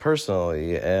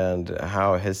personally, and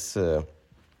how his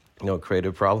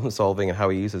creative problem solving and how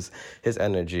he uses his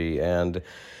energy. And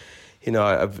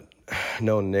I've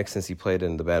known Nick since he played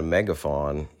in the band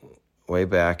Megafaun way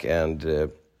back, and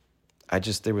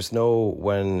there was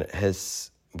when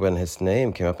his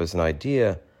name came up as an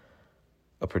idea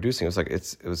of producing,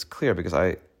 it was clear because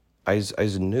I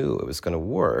just knew it was going to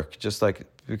work, just like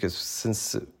because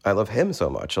since I love him so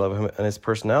much, I love him and his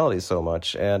personality so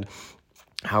much, and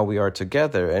how we are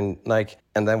together, and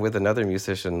then with another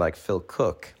musician like Phil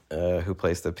Cook, who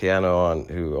plays the piano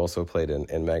who also played in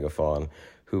Megafaun,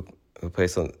 who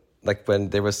plays on, like, when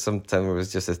there was some time it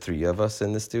was just the three of us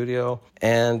in the studio,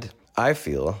 and I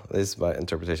feel, this is my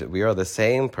interpretation, we are the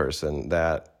same person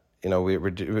that.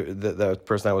 The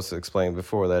person I was explaining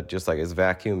before that just like is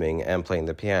vacuuming and playing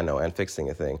the piano and fixing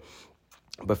a thing.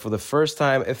 But for the first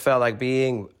time, it felt like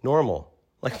being normal.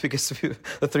 Like, because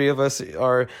the three of us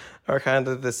are kind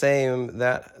of the same,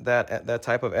 that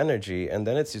type of energy. And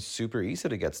then it's just super easy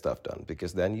to get stuff done,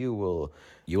 because then you will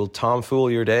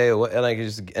tomfool your day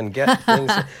and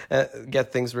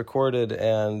get things recorded.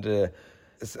 And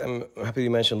I'm happy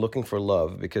you mentioned Looking for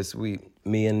Love, because me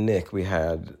and Nick, we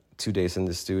had 2 days in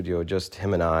the studio, just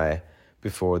him and I,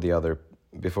 before the other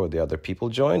people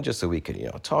joined, just so we could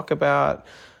talk about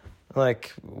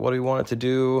like what we wanted to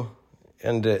do.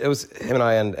 And it was him and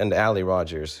I and Ali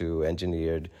Rogers, who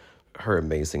engineered Her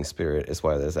Amazing Spirit, is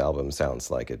why this album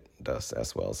sounds like it does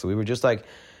as well. So we were just like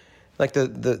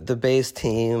the bass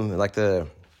team,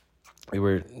 we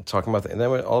were talking about, and then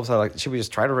all of a sudden, like, should we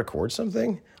just try to record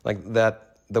something like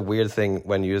that? The weird thing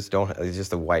when you just don't, it's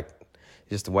just a white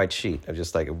sheet of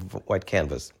just like a white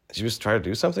canvas. Should we just try to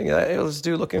do something? Hey, let's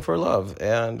do Looking for Love.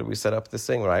 And we set up this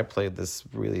thing where I played this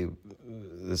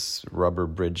rubber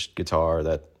bridged guitar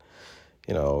that,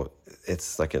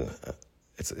 it's like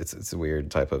it's a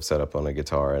weird type of setup on a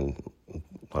guitar, and a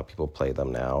lot of people play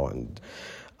them now. And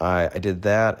I did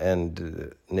that,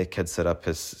 and Nick had set up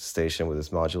his station with his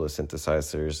modular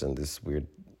synthesizers and this weird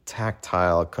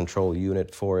tactile control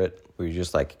unit for it, where you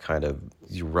just like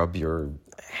you rub your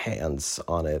hands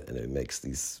on it and it makes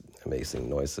these amazing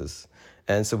noises.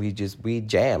 And so we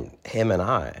jammed, him and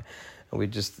I, And we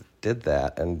just did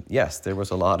that. And yes, there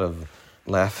was a lot of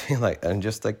laughing, and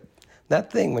just like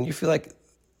that thing when you feel like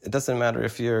it doesn't matter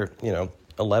if you're,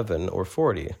 11 or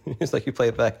 40. It's like you play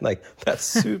it back, like that's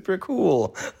super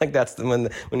cool. Like that's when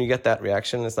you get that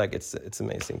reaction, it's like it's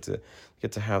amazing to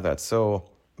get to have that. So,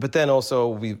 but then also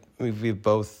we've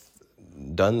both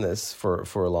done this for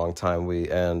a long time.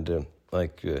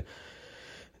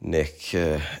 Nick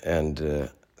and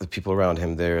the people around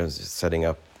him there setting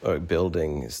up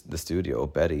building the studio,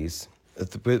 Betty's.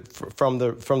 From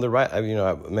the right,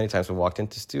 many times we walked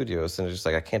into studios and it's just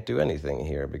like I can't do anything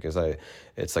here because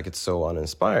it's so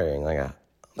uninspiring. The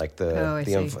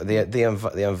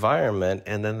environment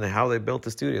and then how they built the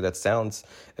studio that sounds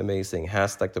amazing,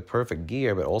 has like the perfect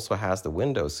gear, but also has the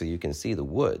windows so you can see the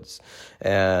woods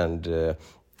and.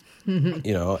 And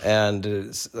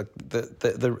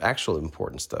the actual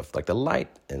important stuff, like the light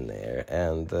in there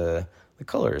and the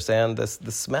colors and the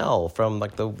smell from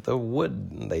like the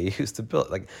wood they used to build,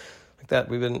 like that.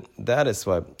 That is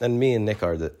what. And me and Nick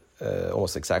are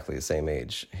almost exactly the same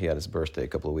age. He had his birthday a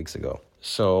couple of weeks ago,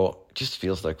 so it just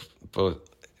feels like both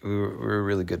we're a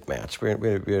really good match. We're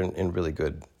in really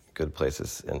good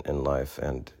places in life,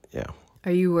 and yeah.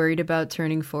 Are you worried about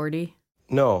turning 40?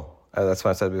 No. That's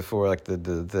why I said before, like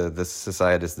the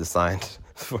society is designed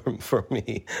for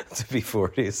me to be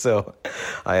 40. So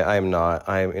I'm not.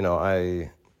 My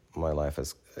life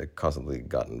has constantly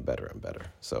gotten better and better.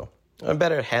 So I'm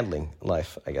better at handling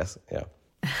life, I guess. Yeah.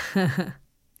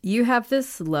 You have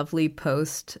this lovely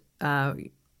post.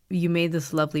 You made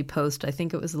this lovely post. I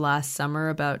think it was last summer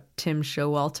about Tim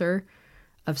Showalter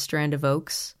of Strand of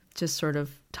Oaks, just sort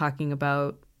of talking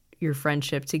about your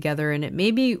friendship together, and it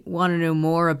made me want to know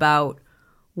more about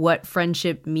what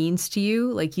friendship means to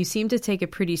you. Like, you seem to take it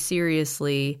pretty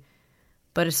seriously,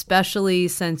 but especially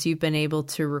since you've been able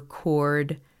to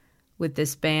record with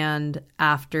this band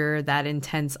after that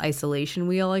intense isolation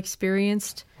we all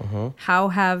experienced. Mm-hmm. How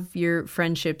have your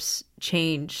friendships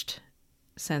changed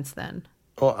since then?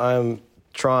 Well, I'm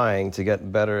trying to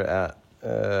get better at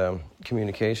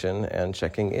communication and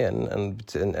checking in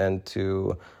and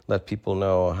to let people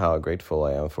know how grateful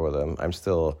I am for them. I'm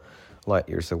still light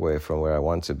years away from where I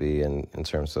want to be in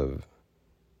terms of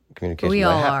communication. We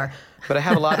all are. But I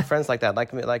have a lot of friends like that,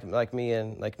 like me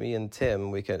and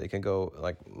Tim. It can go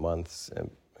like months in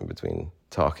between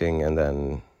talking, and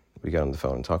then we get on the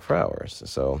phone and talk for hours.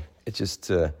 So it's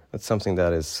just it's something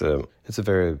that is it's a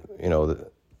very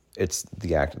it's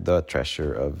the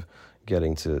treasure of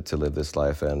getting to live this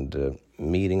life and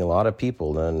meeting a lot of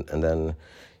people and then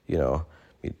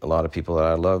meet a lot of people that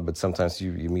I love, but sometimes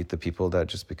you meet the people that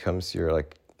just becomes your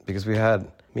like, because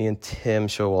me and Tim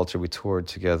Showalter, we toured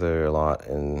together a lot,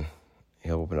 and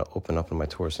he opened up on my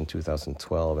tours in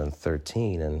 2012 and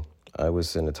 13, and I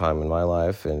was in a time in my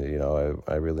life, and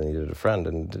I really needed a friend,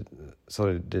 and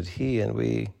so did he, and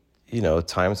we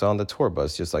times on the tour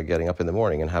bus, just like getting up in the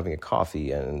morning and having a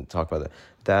coffee and talk about that.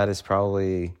 That is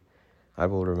probably I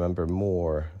will remember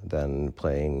more than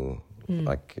playing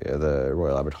like the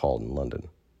Royal Albert Hall in London.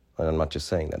 And I'm not just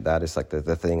saying that. That is like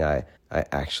the thing I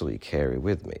actually carry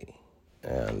with me.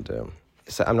 And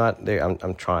so I'm not there.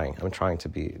 I'm trying to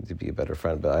be a better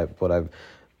friend. But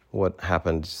what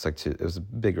happened is like it was a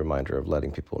big reminder of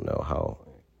letting people know how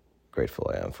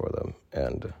grateful I am for them.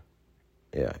 And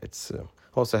yeah, it's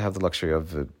also I have the luxury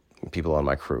of people on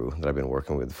my crew that I've been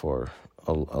working with for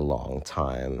a long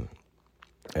time,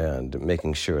 and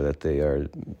making sure that they are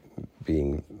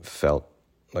being felt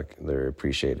like they're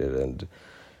appreciated, and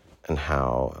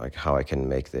how I can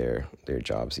make their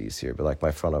jobs easier. But like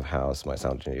my front of house, my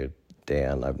sound engineer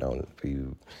Dan, I've known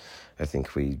I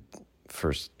think we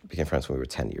first became friends when we were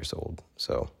 10 years old.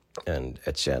 So, and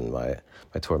Etienne, my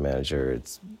tour manager,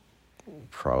 it's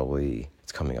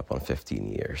coming up on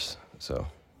 15 years. So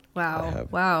wow, I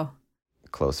have wow,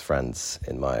 close friends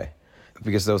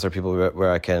because those are people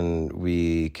where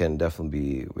we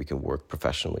can work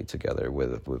professionally together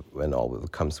with and all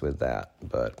that comes with that,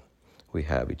 but we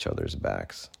have each other's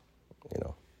backs,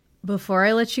 Before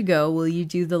I let you go, will you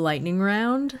do the lightning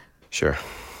round? Sure.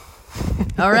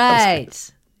 All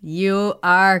right. You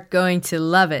are going to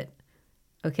love it.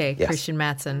 Okay, yes. Christian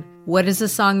Matson. What is a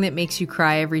song that makes you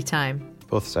cry every time?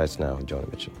 Both Sides Now, Joni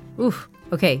Mitchell. Oof.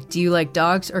 Okay, do you like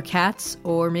dogs or cats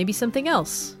or maybe something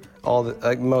else?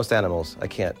 Most animals. I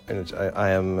can't. I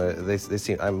am. They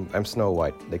seem. I'm Snow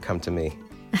White. They come to me.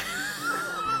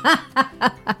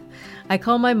 I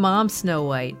call my mom Snow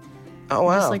White. Oh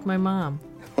wow! Just like my mom.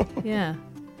 Yeah.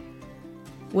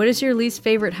 What is your least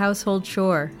favorite household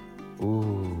chore?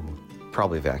 Ooh,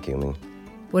 probably vacuuming.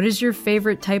 What is your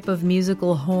favorite type of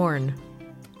musical horn?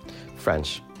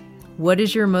 French. What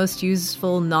is your most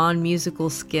useful non-musical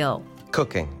skill?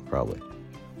 Cooking, probably.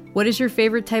 What is your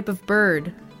favorite type of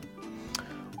bird?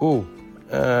 Ooh,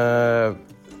 the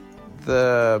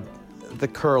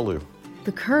curlew.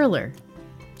 The curler.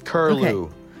 Curlew.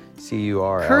 Okay.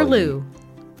 C-U-R-L-U. Curlew.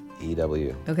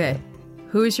 E-W. Okay.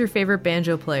 Who is your favorite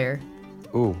banjo player?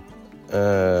 Ooh,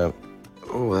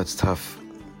 that's tough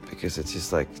because it's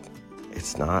just like,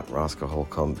 it's not Roscoe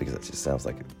Holcomb because it just sounds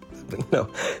like it. No,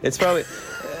 it's probably,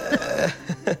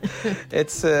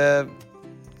 it's too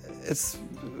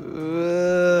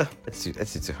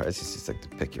hard. It's just like to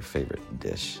pick your favorite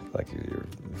dish, like your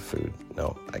food.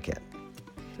 No, I can't.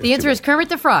 The answer is Kermit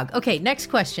the Frog. Okay, next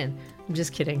question. I'm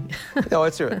just kidding. No,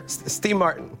 it's Steve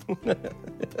Martin.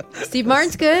 Steve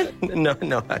Martin's good? No,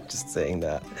 I'm just saying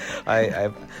that.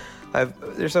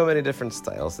 There's so many different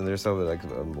styles, and there's so many like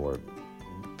I'm more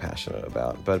passionate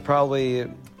about. But probably,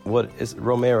 what is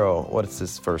Romero? What is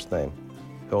his first name?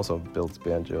 He also builds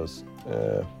banjos.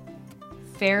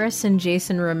 Ferris and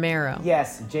Jason Romero.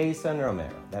 Yes, Jason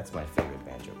Romero. That's my favorite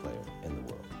banjo player in the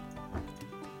world.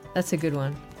 That's a good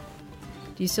one.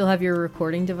 Do you still have your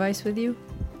recording device with you?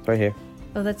 Right here.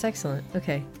 Oh, that's excellent.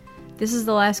 Okay. This is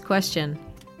the last question.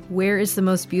 Where is the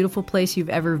most beautiful place you've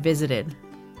ever visited?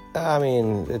 I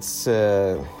mean, it's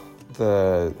the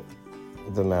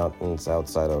mountains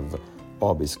outside of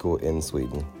Abisko in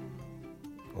Sweden.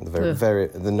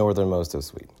 The northernmost of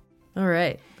Sweden. All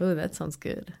right. Oh, that sounds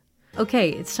good. Okay,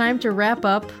 it's time to wrap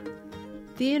up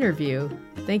the interview.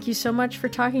 Thank you so much for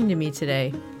talking to me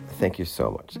today. Thank you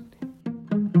so much.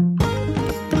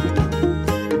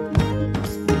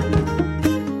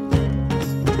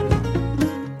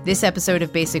 This episode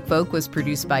of Basic Folk was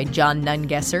produced by John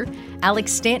Nungesser.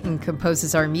 Alex Stanton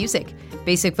composes our music.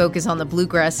 Basic Folk is on the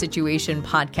Bluegrass Situation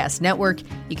Podcast Network.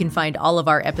 You can find all of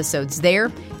our episodes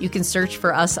there. You can search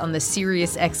for us on the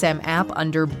SiriusXM app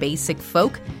under Basic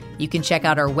Folk. You can check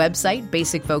out our website,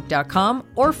 basicfolk.com,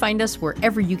 or find us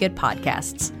wherever you get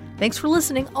podcasts. Thanks for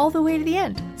listening all the way to the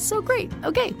end. So great.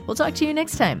 Okay, we'll talk to you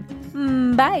next time.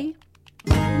 Bye.